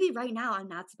 Like maybe right now I'm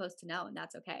not supposed to know and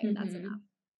that's okay. And that's enough.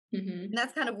 Mhm. Mhm. And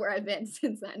that's kind of where I've been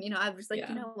since then. I was just like, you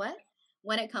Yeah. know what?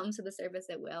 When it comes to the service,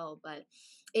 it will. But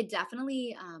it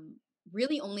definitely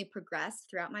really only progressed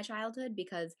throughout my childhood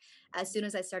because as soon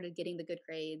as I started getting the good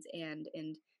grades and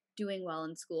doing well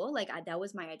in school, like that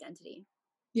was my identity.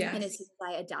 And as soon Yes. as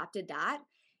I adopted that,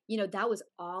 that was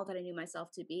all that I knew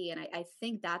myself to be. And I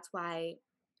think that's why,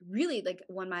 really, like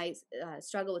when my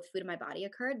struggle with food in my body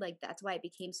occurred, like that's why it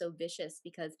became so vicious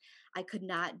because I could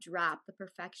not drop the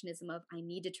perfectionism of, I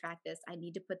need to track this, I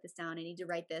need to put this down, I need to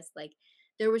write this. Like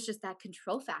there was just that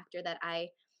control factor that I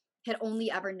had only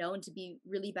ever known to be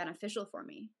really beneficial for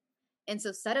me. And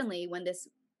so suddenly when this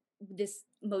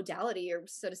modality or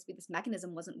so to speak this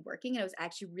mechanism wasn't working and it was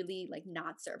actually really like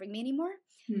not serving me anymore,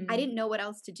 I Mm. didn't know what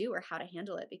else to do or how to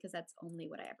handle it because that's only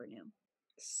what I ever knew.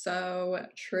 So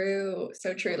true.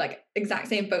 So true. Like exact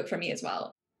same boat for me as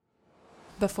well.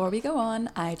 Before we go on,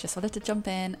 I just wanted to jump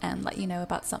in and let you know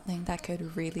about something that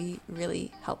could really,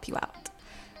 really help you out.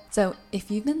 So, if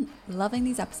you've been loving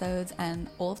these episodes and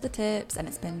all of the tips and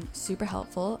it's been super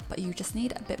helpful, but you just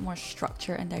need a bit more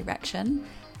structure and direction,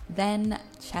 then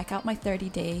check out my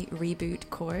 30-day reboot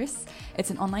course. It's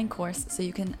an online course, so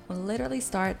you can literally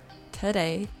start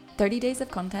today. 30 days of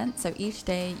content, so each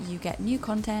day you get new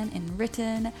content in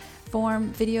written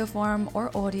form, video form,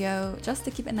 or audio, just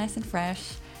to keep it nice and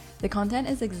fresh. The content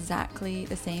is exactly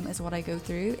the same as what I go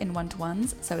through in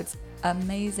one-to-ones, so it's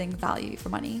amazing value for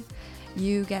money.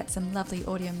 You get some lovely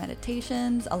audio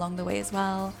meditations along the way as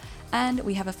well, and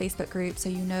we have a Facebook group so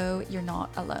you know you're not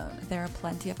alone. There are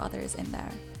plenty of others in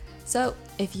there. So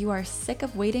if you are sick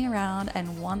of waiting around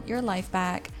and want your life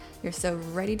back, you're so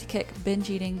ready to kick binge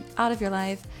eating out of your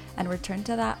life and return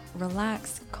to that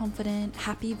relaxed, confident,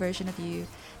 happy version of you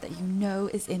that you know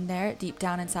is in there deep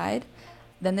down inside,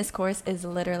 then this course is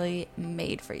literally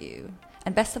made for you.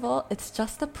 And best of all, it's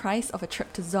just the price of a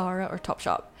trip to Zara or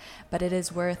Topshop, but it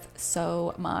is worth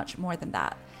so much more than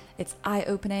that. It's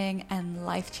eye-opening and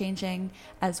life-changing,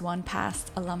 as one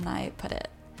past alumni put it.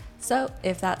 So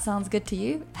if that sounds good to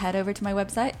you, head over to my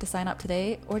website to sign up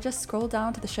today, or just scroll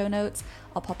down to the show notes.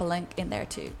 I'll pop a link in there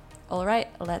too. All right,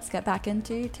 let's get back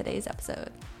into today's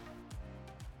episode.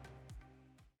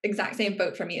 Exact same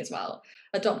boat for me as well.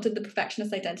 Adopted the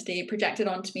perfectionist identity, projected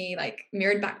onto me, like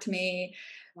mirrored back to me.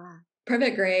 Wow.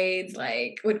 Perfect grades,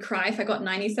 like would cry if I got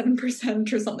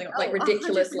 97% or something like Oh,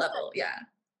 ridiculous 100%. level. Yeah.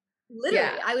 Literally,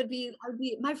 Yeah. I would be,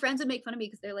 my friends would make fun of me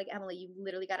because they're like, Emily, you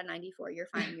literally got a 94. You're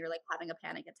fine. And you're like having a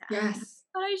panic attack. Yes.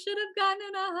 But I should have gotten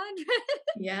an 100.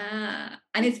 Yeah.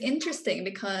 And it's interesting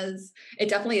because it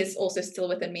definitely is also still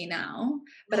within me now.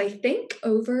 But Yeah. I think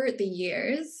over the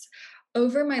years,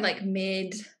 over my like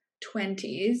mid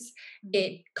 20s,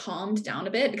 it calmed down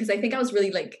a bit because I think I was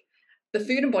really like the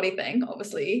food and body thing,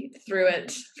 obviously, threw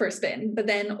it for a spin. But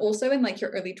then also in like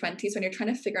your early 20s, when you're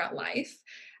trying to figure out life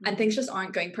and things just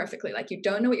aren't going perfectly, like you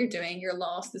don't know what you're doing, you're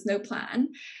lost, there's no plan,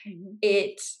 Mhm.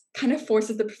 it kind of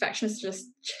forces the perfectionist to just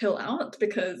chill out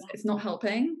because it's not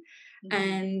helping. Mhm.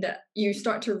 And you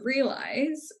start to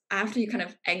realize after you kind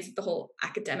of exit the whole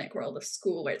academic world of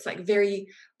school where it's like very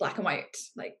black and white,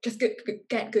 like just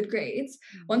get good grades.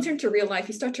 Once you're into real life,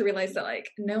 you start to realize that like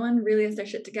no one really has their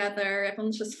shit together.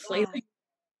 Everyone's just Yeah. flailing.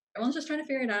 Everyone's just trying to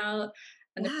figure it out.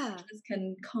 And the Yeah. perfectionist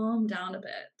can calm down a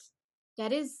bit.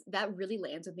 That really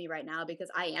lands with me right now because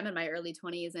I am in my early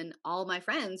 20s and all my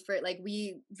friends for like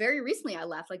we very recently I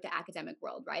left like the academic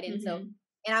world, right? And so Mm-hmm.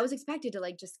 and I was expected to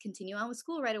like just continue on with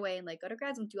school right away and like go to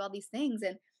grad school and do all these things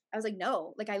and I was like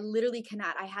no, like I literally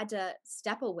cannot. I had to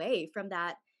step away from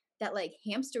that like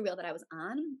hamster wheel that I was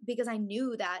on because I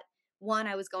knew that one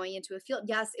I was going into a field.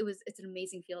 Yes, it's an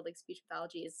amazing field, like speech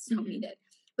pathology is so Mm-hmm. needed.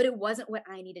 but it wasn't what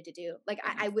I needed to do. Like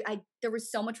I there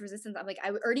was so much resistance. I'm like, I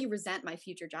already resent my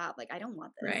future job. Like, I don't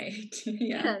want this. Right.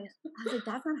 Yeah. And I was like,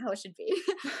 that's not how it should be.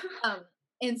 um,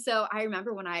 and so I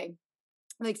remember when I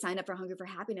like signed up for Hungry for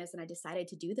Happiness and I decided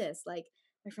to do this, like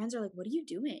my friends are like, what are you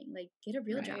doing? Like, get a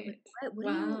real job. Like, Right. what are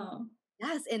you? Wow.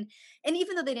 Yes, and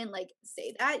even though they didn't like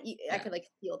say that, I Yeah. could like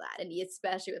feel that, and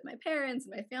especially with my parents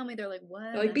and my family, they're like, "What?"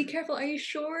 They're like, be careful. Are you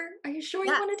sure? Are you sure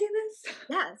you Yeah, want to do this?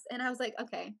 yes, and I was like,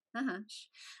 "Okay, shh."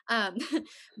 Um,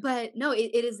 but no,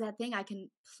 it is that thing I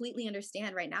completely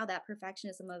understand right now. That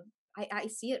perfectionism of I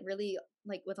see it really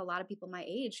like with a lot of people my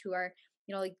age who are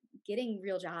like getting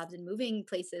real jobs and moving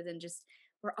places and just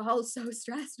we're all so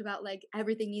stressed about like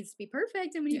everything needs to be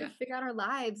perfect and we need to Yeah. figure out our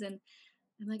lives and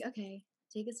I'm like, okay,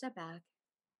 take a step back.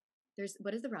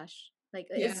 What is the rush? Like,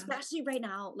 Yeah. especially right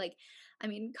now, like, I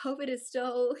mean, COVID is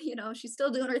still, she's still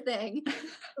doing her thing.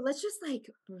 But let's just like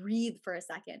breathe for a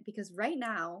second because right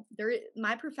now,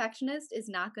 my perfectionist is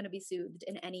not going to be soothed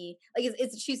in any, like,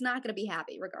 she's not going to be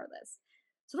happy regardless.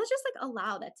 So let's just like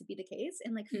allow that to be the case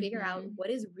and like figure out Hmm. what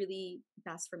is really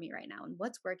best for me right now and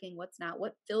what's working, what's not,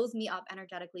 what fills me up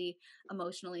energetically,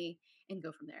 emotionally, and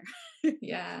go from there.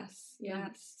 Yes. Yeah.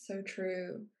 Yes. So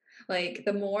true. Like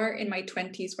the more in my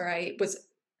 20s where I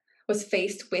was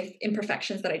faced with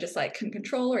imperfections that I just like couldn't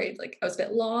control, or like I was a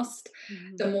bit lost,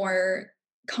 the Mhm. more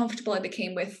comfortable I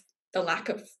became with the lack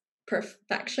of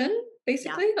perfection. Yeah.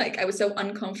 Basically, like I was so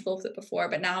uncomfortable with it before,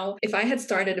 but now if I had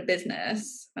started a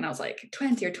business when I was like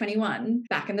 20 or 21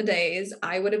 back in the days,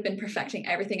 I would have been perfecting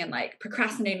everything and like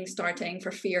procrastinating starting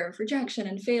for fear of rejection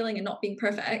and failing and not being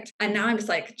perfect. And now I'm just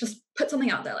like, just put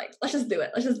something out there, like let's just do it,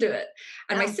 let's just do it.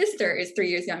 And my Yeah. sister is 3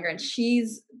 years younger and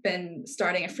she's been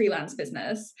starting a freelance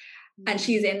business and Mhm.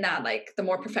 she's in that like the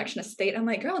more perfectionist state. I'm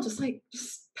like, girl, just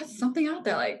put something out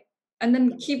there, like, and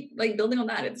then Yeah. keep like building on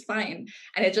that. It's fine.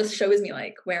 And it just shows me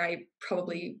like where I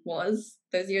probably was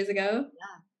those years ago.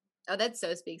 Yeah. Oh, that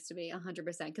so speaks to me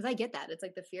 100% because I get that. It's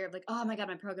like the fear of like, oh my God,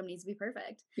 my program needs to be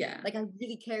perfect. Yeah. Like I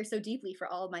really care so deeply for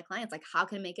all of my clients. Like, how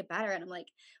can I make it better? And I'm like,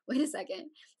 wait a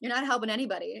second, you're not helping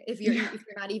anybody if you're Yeah. if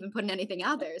you're not even putting anything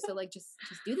out there. So like, just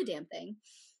do the damn thing,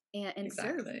 and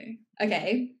serve. Exactly.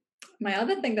 Okay. My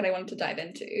other thing that I wanted to dive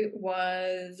into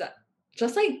was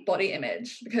just like body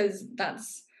image, because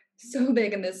that's so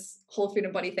big in this whole food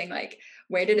and body thing. Like,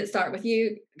 where did it start with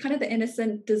you? Kind of the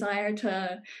innocent desire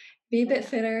to be a bit Yeah.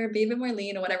 fitter, be a bit more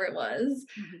lean, or whatever it was.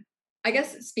 Mhm. I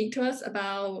guess speak to us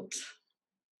about,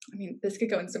 I mean, this could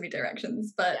go in so many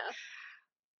directions, but Yeah.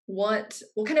 what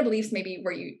kind of beliefs maybe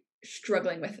were you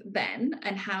struggling with then,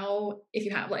 and how, if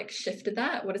you have like shifted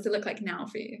that, what does it look like now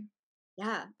for you?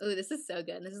 Yeah. Oh, this is so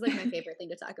good. This is like my favorite thing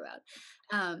to talk about.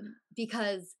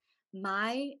 Because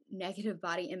my negative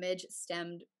body image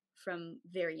stemmed from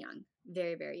very young,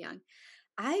 very, very young.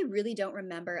 I really don't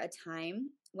remember a time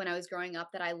when I was growing up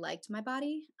that I liked my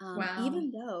body. Wow.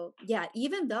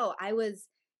 Even though I was,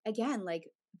 again, like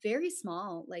very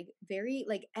small, like very,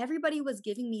 like everybody was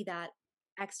giving me that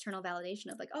external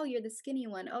validation of like, oh, you're the skinny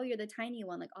one. Oh, you're the tiny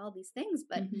one, like all these things.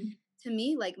 But Hmm. to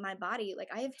me, like my body, like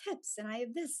I have hips and I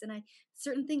have this and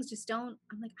certain things just don't,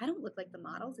 I'm like, I don't look like the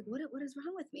models. Like what is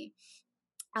wrong with me?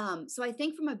 So I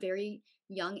think from a very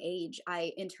young age,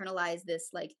 I internalized this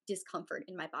like discomfort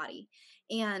in my body.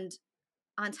 And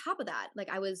on top of that, like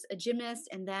I was a gymnast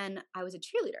and then I was a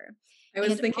cheerleader. I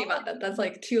was And thinking all about that. That's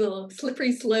like two little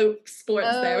slippery slope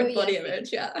sports there oh with yes, body yes, image.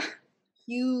 Yeah.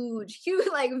 huge, huge,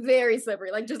 like very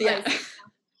slippery, like just Yeah. ice.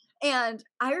 And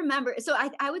I remember, so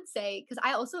I would say, because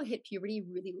I also hit puberty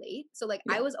really late. So like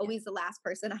I Yeah. was always the last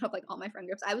person out of like all my friend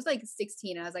groups. I was like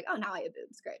 16 and I was like, oh, now I have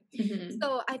boobs. Great. Hmm.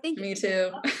 So I think Me too.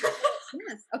 up until,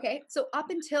 yes. Okay. So up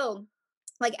until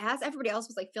like as everybody else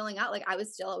was like filling out, like I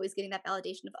was still always getting that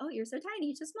validation of, oh, you're so tiny,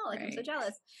 you're so small. Like I'm so Right.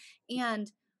 jealous.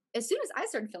 And as soon as I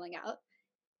started filling out,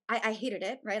 I hated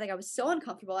it, right? Like I was so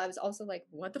uncomfortable. I was also like,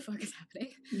 what the fuck is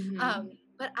happening? Hmm.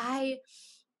 But I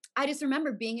just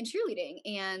remember being in cheerleading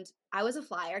and I was a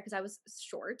flyer because I was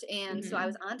short. And so I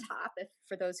was Hmm. on top, if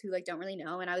for those who like don't really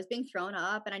know, and I was being thrown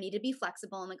up and I needed to be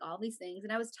flexible and like all these things.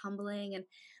 And I was tumbling. And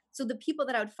so the people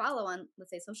that I would follow on,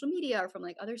 let's say social media or from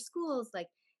like other schools, like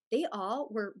they all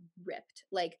were ripped,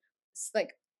 like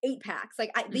 8 packs.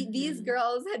 Like these Hmm.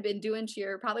 girls had been doing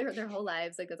cheer probably their whole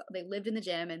lives. Like they lived in the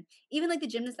gym and even like the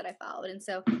gymnasts that I followed. And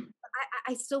so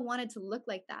I still wanted to look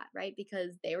like that, right?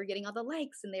 Because they were getting all the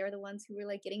likes and they were the ones who were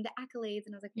like getting the accolades.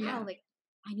 And I was like, wow, Yeah. like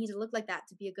I need to look like that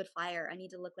to be a good flyer. I need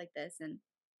to look like this. And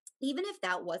even if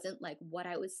that wasn't like what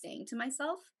I was saying to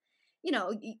myself, you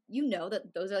know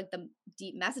that those are like the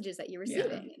deep messages that you're Yeah.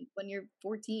 receiving. And when you're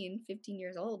 14, 15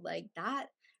 years old, like that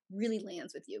really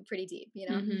lands with you pretty deep.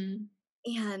 Hmm.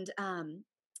 And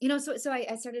so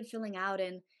I started filling out,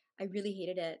 and I really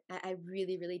hated it. I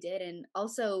really, really did. And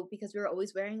also because we were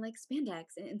always wearing like spandex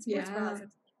and sports bras, Yeah.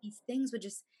 and these things would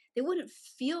just, they wouldn't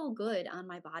feel good on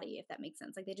my body, if that makes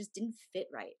sense. Like they just didn't fit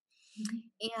right.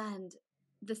 Mhm. And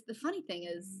the funny thing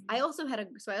is, I also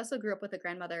grew up with a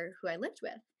grandmother who I lived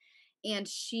with, and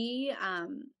she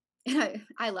and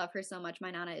I love her so much.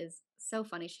 My nana is so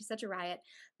funny. She's such a riot,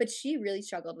 but she really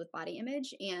struggled with body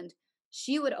image, and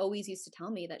she would always used to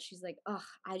tell me that she's like, "Oh,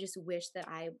 I just wish that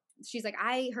I." She's like,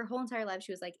 "I her whole entire life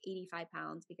she was like 85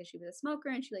 pounds because she was a smoker,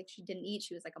 and she didn't eat.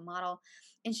 She was like a model,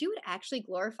 and she would actually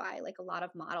glorify like a lot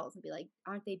of models and be like,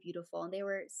 aren't they beautiful? And they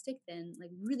were stick thin,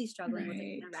 like really struggling with like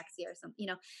Right. anorexia or something, you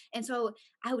know." And so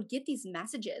I would get these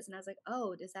messages, and I was like,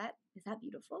 "Oh, is that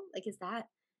beautiful? Like, is that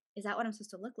what I'm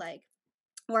supposed to look like?"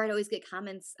 Or I'd always get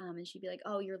comments, and she'd be like,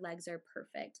 "Oh, your legs are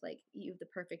perfect. Like you have the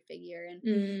perfect figure." And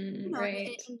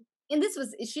Right. and this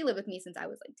was, she lived with me since I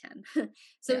was like 10.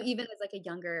 So Yeah. even as like a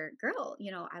younger girl,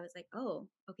 I was like, "Oh,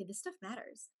 okay, this stuff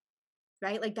matters."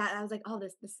 Right? Like that, I was like, "Oh,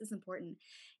 this is important."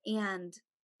 And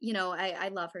I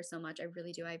love her so much. I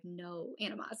really do. I have no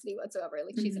animosity whatsoever.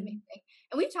 Like she's amazing. Mhm.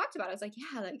 And we've talked about it. I was like,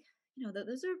 "Yeah, like,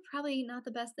 those are probably not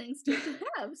the best things to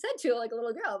have said to like a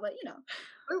little girl, but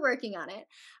we're working on it."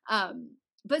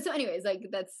 But so anyways, like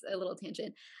that's a little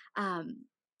tangent. Um,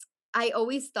 I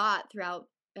always thought throughout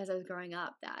as I was growing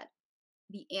up that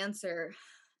the answer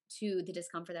to the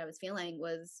discomfort that I was feeling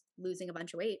was losing a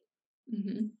bunch of weight,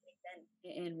 Mhm.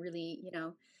 and really,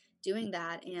 doing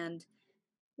that. And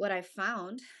what I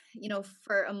found,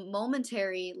 for a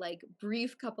momentary, like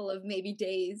brief couple of maybe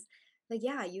days, like,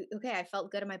 yeah, okay, I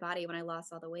felt good in my body when I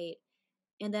lost all the weight.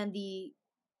 And then the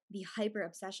hyper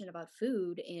obsession about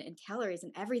food and calories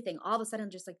and everything all of a sudden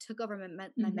just like took over my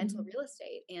mental Mhm. real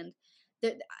estate. And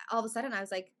the, all of a sudden I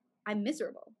was like, I'm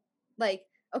miserable. Like,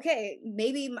 okay,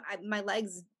 maybe my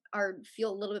legs are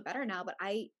feel a little bit better now, but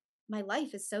my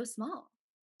life is so small.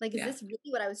 Like, is Yeah. this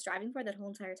really what I was striving for that whole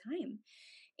entire time?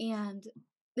 And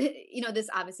this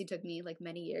obviously took me like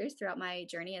many years throughout my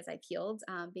journey as I peeled,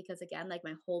 because again, like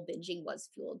my whole binging was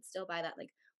fueled still by that,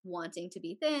 like wanting to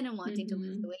be thin and wanting to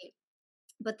lose the Mhm. weight.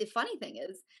 But the funny thing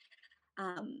is,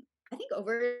 I think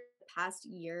over the past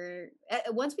year,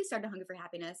 once we started Hunger for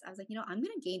Happiness, I was like, I'm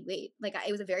gonna gain weight. Like,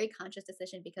 it was a very conscious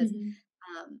decision because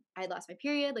Mhm. I lost my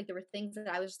period. Like, there were things that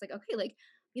I was just like, okay, like,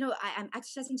 I'm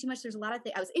exercising too much. There's a lot of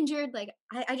things. I was injured. Like,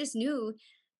 I just knew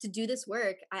to do this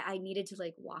work, I needed to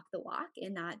like walk the walk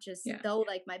and not just, Yeah. though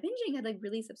like my binging had like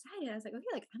really subsided. I was like,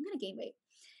 okay, like I'm gonna gain weight.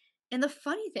 And the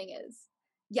funny thing is,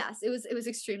 yes, it was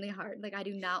extremely hard. Like I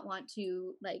do not want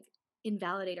to like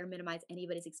invalidate or minimize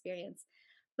anybody's experience.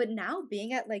 But now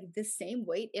being at like the same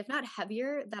weight, if not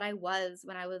heavier that I was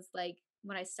when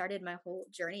I started my whole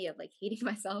journey of like hating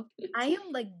myself, I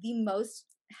am like the most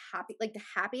happy, like the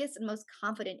happiest and most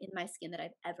confident in my skin that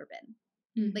I've ever been.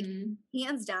 Like Mhm.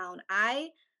 hands down,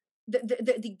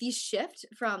 the shift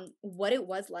from what it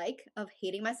was like of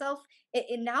hating myself,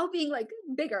 it now being like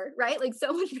bigger, right? Like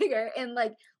so much bigger, and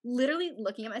like literally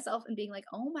looking at myself and being like,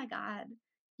 "Oh my god,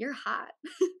 you're hot,"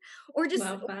 or just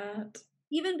Love that.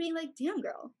 even being like, "Damn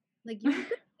girl, like you look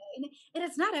good today." And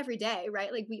it's not every day,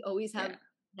 right? Like we always have Yeah.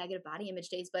 negative body image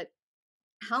days, but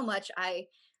how much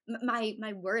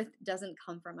my worth doesn't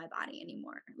come from my body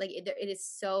anymore. Like it is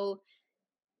so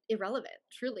irrelevant,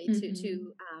 truly, to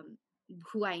Mhm.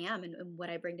 who I am and what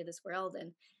I bring to this world.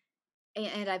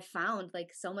 And I've found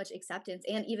like so much acceptance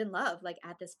and even love like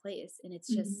at this place, and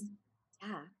it's just, Mhm.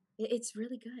 yeah, it's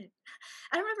really good.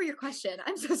 I don't remember your question.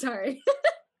 I'm so sorry.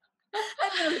 I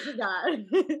literally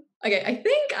forgot. Okay, I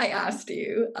think I asked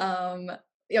you, oh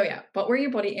yeah, what were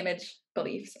your body image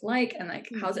beliefs like and like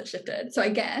how's Mm, it shifted? So I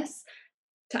guess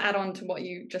to add on to what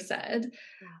you just said,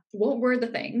 yeah. what were the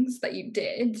things that you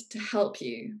did to help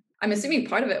you? I'm assuming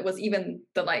part of it was even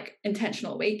the like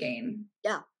intentional weight gain.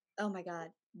 Yeah. Oh my God.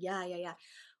 Yeah, yeah, yeah.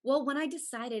 Well, when I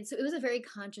decided, so it was a very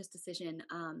conscious decision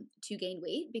to gain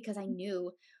weight because I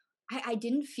knew I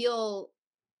didn't feel,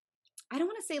 I don't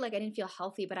want to say like I didn't feel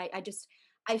healthy, but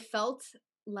I felt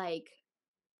like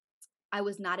I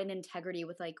was not in integrity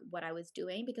with like what I was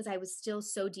doing because I was still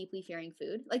so deeply fearing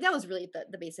food. Like that was really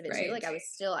the base of it too. Like Right. I had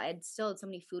still had so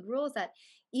many food rules that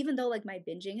even though like my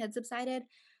binging had subsided,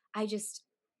 I just,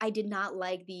 I did not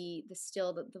like the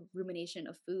rumination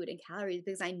of food and calories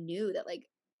because I knew that like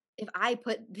if I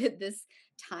put this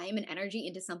time and energy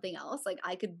into something else, like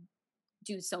I could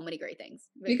do so many great things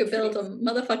You with could build a produce.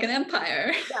 motherfucking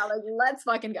empire. Yeah, like let's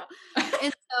fucking go.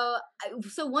 And so,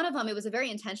 so one of them, it was a very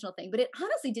intentional thing, but it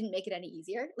honestly didn't make it any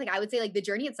easier. Like I would say, like the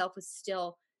journey itself was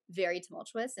still very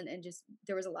tumultuous, and just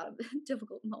there was a lot of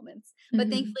difficult moments. But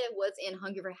Mhm. thankfully, I was in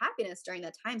Hunger for Happiness during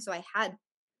that time, so I had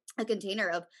a container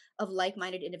of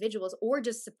like-minded individuals or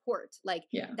just support. Like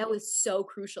that was so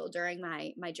crucial during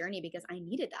my journey, because I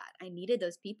needed that. I needed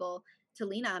those people to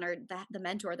lean on, or that the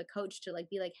mentor, the coach, to like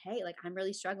be like, hey, like I'm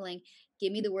really struggling.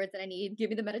 Give me the words that I need. Give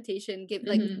me the meditation. Give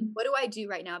like, what do I do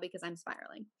right now, because I'm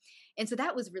spiraling. And so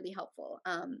that was really helpful.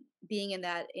 Being in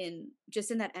that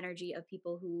energy of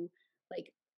people who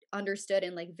like understood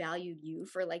and like valued you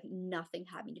for like nothing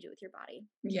having to do with your body.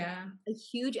 Yeah. A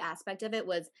huge aspect of it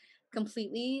was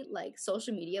completely like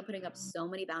social media putting up so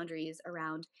many boundaries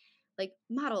around like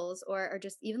models or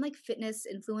just even like fitness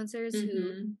influencers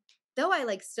who, though I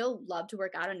like still love to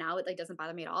work out and now it like doesn't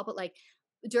bother me at all, but like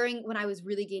during when I was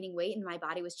really gaining weight and my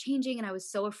body was changing and I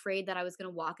was so afraid that I was going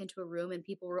to walk into a room and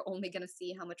people were only going to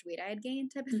see how much weight I had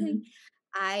gained type of thing,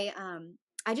 I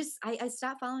I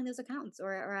stopped following those accounts,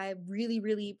 or I really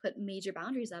really put major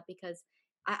boundaries up, because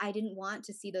I didn't want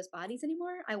to see those bodies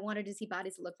anymore. I wanted to see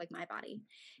bodies that looked like my body.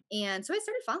 And so I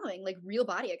started following like real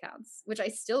body accounts, which I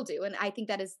still do. And I think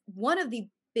that is one of the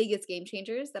biggest game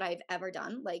changers that I've ever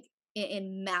done, like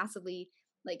in massively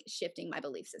like shifting my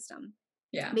belief system.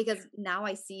 Yeah. Because now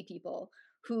I see people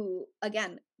who,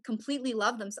 again, completely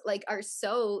love them, like are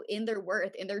so in their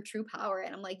worth, in their true power.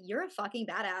 And I'm like, you're a fucking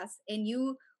badass and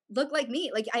you look like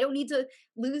me. Like, I don't need to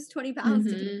lose 20 pounds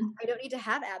to do that. I don't need to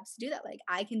have abs to do that. Like,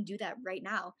 I can do that right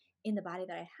now in the body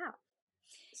that I have.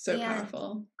 So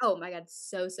powerful. Oh my God,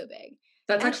 so big.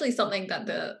 That's actually something that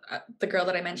the girl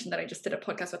that I mentioned that I just did a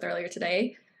podcast with earlier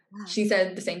today, she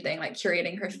said the same thing, like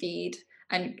curating her feed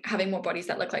and having more bodies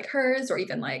that look like hers, or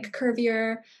even like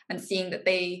curvier, and seeing that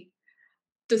they,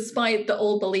 despite the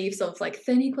old beliefs of like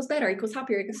thin equals better, equals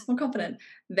happier, equals more confident,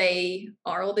 they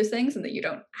are all those things, and that you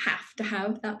don't have to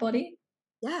have that body.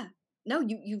 Yeah. No,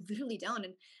 you literally don't.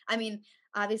 And I mean,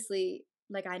 obviously,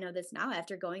 like I know this now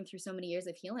after going through so many years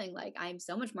of healing, like I'm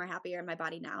so much more happier in my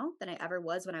body now than I ever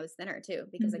was when I was thinner too.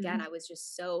 Because again, I was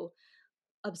just so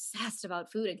obsessed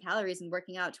about food and calories and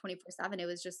working out 24/7. It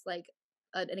was just like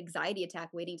an anxiety attack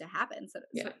waiting to happen. So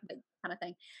like, kind of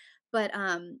thing. But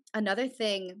another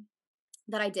thing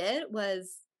that I did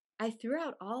was I threw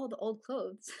out all the old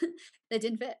clothes that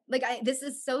didn't fit. Like this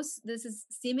is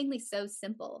seemingly so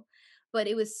simple, but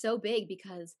it was so big,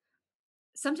 because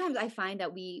sometimes I find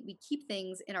that we keep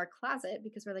things in our closet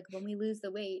because we're like, when we lose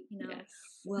the weight, you know,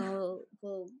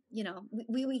 we'll you know,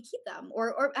 we keep them,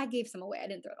 or I gave some away. I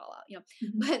didn't throw it all out, you know.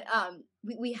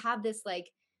 But we have this like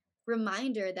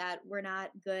reminder that we're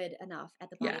not good enough at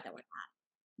the body that we're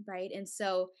at, right? And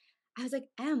so I was like,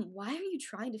 why are you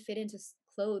trying to fit into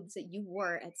clothes that you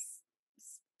wore at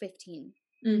 15?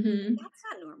 That's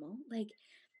not normal. Like,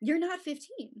 you're not 15.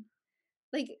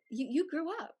 Like, you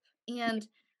grew up. And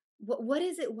what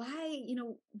is it? Why, you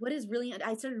know, what is really,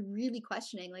 I started really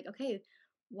questioning, like, okay,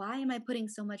 why am I putting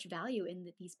so much value in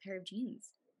these pair of jeans?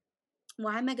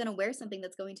 Why am I going to wear something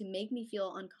that's going to make me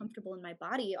feel uncomfortable in my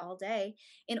body all day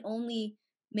and only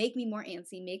make me more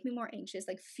antsy, make me more anxious,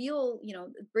 like feel, you know,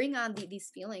 bring on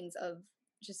these feelings of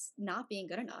just not being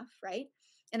good enough, right?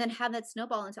 And then have that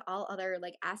snowball into all other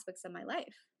like aspects of my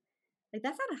life. Like,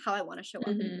 that's not how I want to show up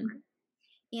anymore.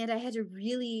 And I had to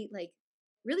really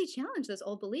really challenge those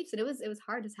old beliefs. And it was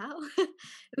hard as hell. It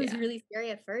was really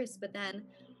scary at first, but then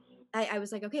I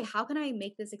was like, okay, how can I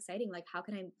make this exciting? Like, how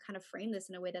can I kind of frame this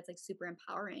in a way that's like super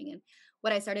empowering? And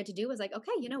what I started to do was like,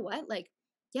 okay, you know what? Like,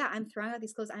 yeah, I'm throwing out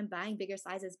these clothes. I'm buying bigger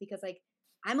sizes because like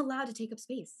I'm allowed to take up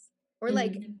space. Or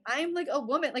like I'm like a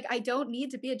woman. Like, I don't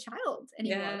need to be a child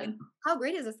anymore. Like, how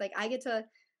great is this? Like, I get to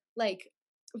like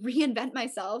reinvent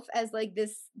myself as like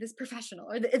this professional,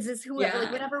 or is this whoever,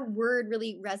 like whatever word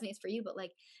really resonates for you. But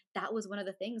like, that was one of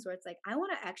the things where it's like, I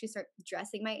want to actually start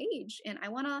dressing my age, and I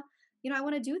want to, you know, I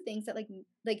want to do things that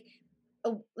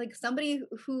like somebody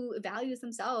who values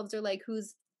themselves, or like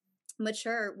who's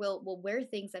mature will wear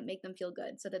things that make them feel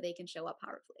good so that they can show up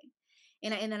powerfully.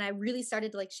 And then I really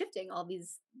started to like shifting all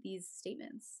these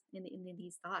statements in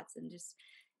these thoughts, and just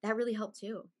that really helped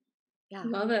too. Yeah.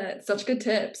 Love it. Such good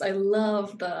tips. I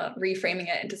love the reframing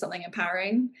it into something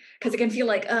empowering, because it can feel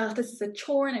like, this is a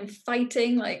chore and I'm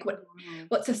fighting like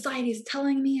what society is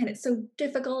telling me, and it's so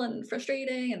difficult and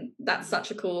frustrating. And that's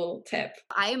such a cool tip.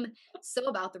 I'm so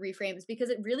about the reframes, because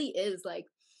it really is like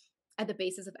at the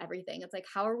basis of everything. It's like,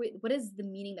 what is the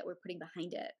meaning that we're putting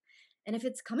behind it? And if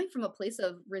it's coming from a place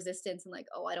of resistance and like,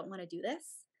 oh, I don't want to do this,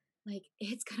 like,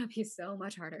 it's gonna be so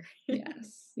much harder.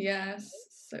 Yes,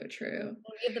 so true. And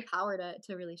we have the power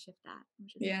to really shift that.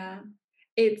 Which is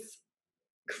it's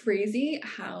crazy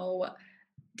how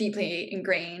deeply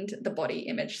ingrained the body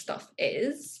image stuff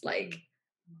is. Like,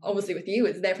 obviously with you,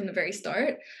 it's there from the very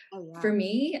start. For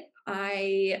me,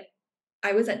 I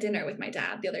was at dinner with my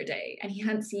dad the other day, and he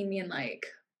hadn't seen me in like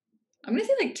I'm going to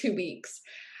say like 2 weeks.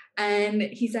 And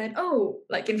he said, oh,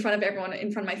 like in front of everyone,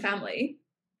 in front of my family,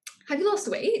 have you lost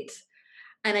weight?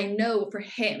 And I know for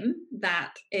him,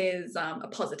 that is a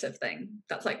positive thing.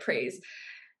 That's like praise.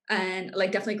 And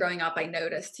like definitely growing up, I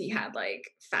noticed he had like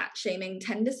fat shaming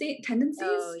tendencies.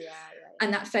 Oh, yeah.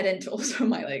 And that fed into also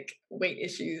my like weight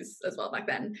issues as well back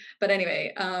then. But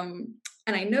anyway,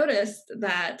 and I noticed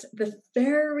that the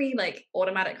very like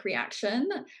automatic reaction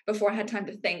before I had time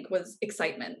to think was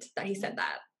excitement that he said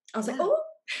that. I was like, oh,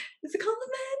 it's a compliment.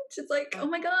 It's like, oh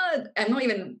my God. I don't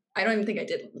even think I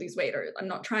did lose weight, or I'm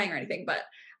not trying or anything, but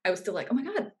I was still like, oh my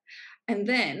God. And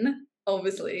then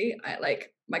obviously I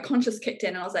like my conscience kicked in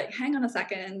and I was like, hang on a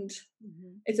second.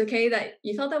 It's okay that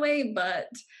you felt that way, but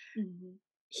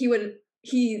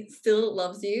he still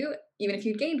loves you. Even if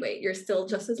you gained weight, you're still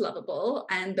just as lovable.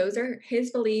 And those are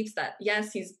his beliefs that,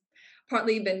 yes, he's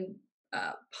partly been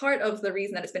part of the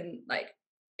reason that it's been like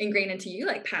ingrained into you,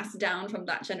 like passed down from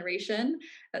that generation.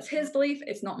 That's his belief.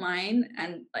 It's not mine.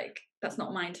 And like, that's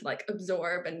not mine to like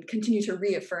absorb and continue to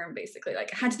reaffirm, basically.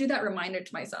 Like I had to do that reminder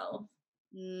to myself.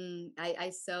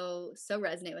 I so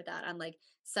resonate with that on like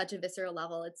such a visceral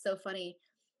level. It's so funny.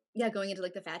 Yeah, going into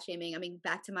like the fat shaming. I mean,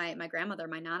 back to my grandmother,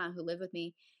 my nana, who lived with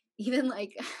me. Even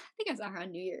like I think I saw her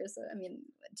on New Year's. I mean,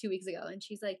 2 weeks ago, and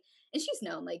she's like, and she's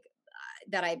known like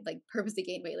that I like purposely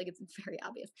gained weight. Like it's very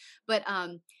obvious. But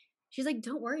she's like,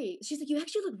 don't worry. She's like, you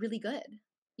actually look really good.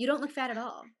 You don't look fat at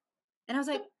all. And I was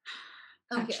like,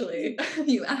 okay. Actually,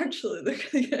 you actually look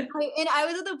really good. And I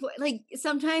was at the point, like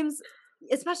sometimes,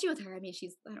 especially with her. I mean, I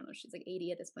don't know, she's like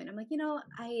 80 at this point. I'm like,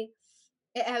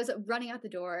 I was running out the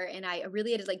door and I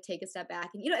really had to like take a step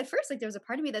back. And, at first, like there was a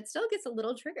part of me that still gets a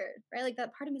little triggered, right? Like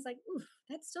that part of me is like, ooh,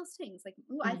 that still stings. Like,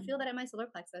 ooh, I feel that in my solar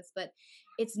plexus, but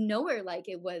it's nowhere like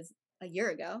it was a year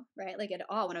ago, right? Like at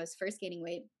all when I was first gaining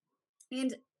weight.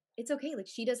 And it's okay. Like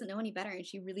she doesn't know any better. And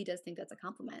she really does think that's a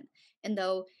compliment. And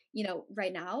though,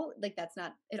 right now, like that's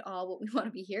not at all what we want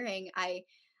to be hearing.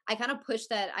 I kind of pushed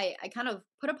that. I kind of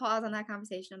put a pause on that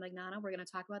conversation. I'm like, Nana, we're going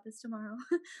to talk about this tomorrow.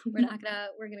 we're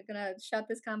gonna shut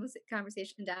this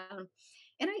conversation down.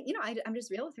 And I'm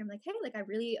just real with her. I'm like, hey, like, I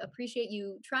really appreciate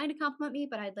you trying to compliment me,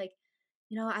 but I'd like,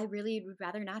 I really would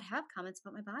rather not have comments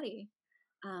about my body.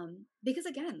 Because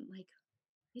again, like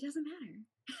it doesn't matter.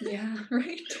 Yeah.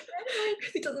 Right.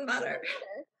 It doesn't matter.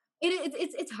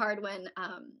 It's hard when,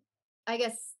 I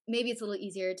guess maybe it's a little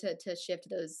easier to shift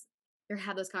those or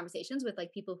have those conversations with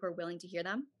like people who are willing to hear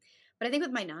them. But I think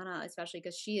with my nana, especially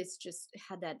because she has just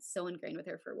had that so ingrained with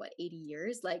her for 80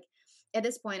 years. Like at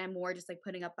this point, I'm more just like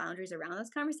putting up boundaries around those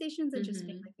conversations and just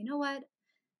being like, you know what?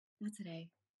 Not today.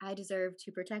 I deserve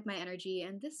to protect my energy,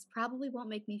 and this probably won't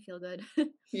make me feel good.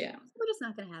 Yeah. So we're just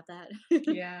not going to have that.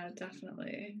 Yeah,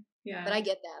 definitely. Yeah. But I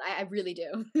get that. I really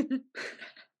do.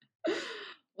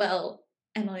 Well,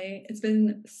 Emily, it's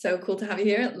been so cool to have you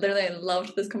here. Literally, I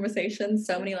loved this conversation.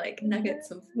 So many like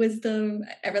nuggets of wisdom.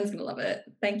 Everyone's gonna love it.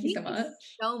 Thank you so much.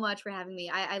 So much for having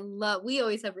me. We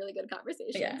always have really good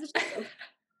conversations. Yeah.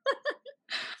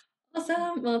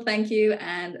 Awesome. Well, thank you.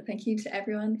 And thank you to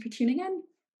everyone for tuning in.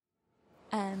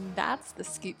 And that's the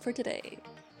scoop for today.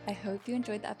 I hope you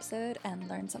enjoyed the episode and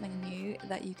learned something new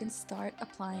that you can start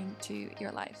applying to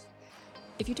your life.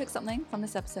 If you took something from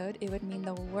this episode, it would mean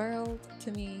the world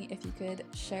to me if you could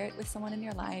share it with someone in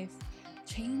your life,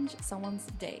 change someone's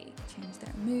day, change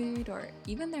their mood, or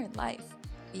even their life.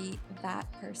 Be that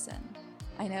person.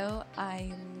 I know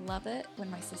I love it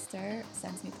when my sister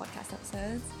sends me podcast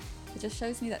episodes. It just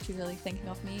shows me that she's really thinking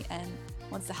of me and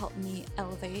wants to help me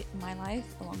elevate my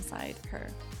life alongside her.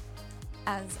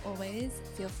 As always,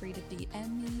 feel free to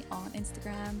DM me on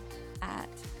Instagram at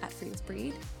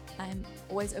freewithbreed. I'm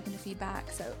always open to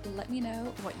feedback, so let me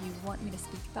know what you want me to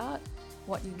speak about,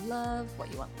 what you love, what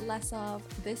you want less of.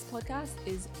 This podcast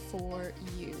is for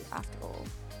you, after all.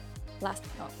 Last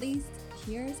but not least,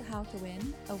 here's how to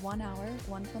win a 1-hour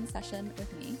one-to-one session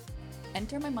with me.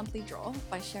 Enter my monthly draw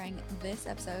by sharing this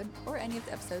episode or any of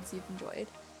the episodes you've enjoyed,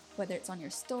 whether it's on your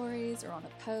stories or on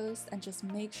a post, and just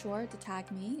make sure to tag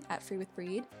me at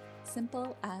freewithbreed.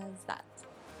 Simple as that.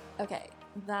 Okay,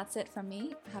 that's it from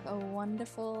me. Have a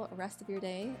wonderful rest of your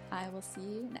day. I will see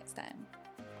you next time.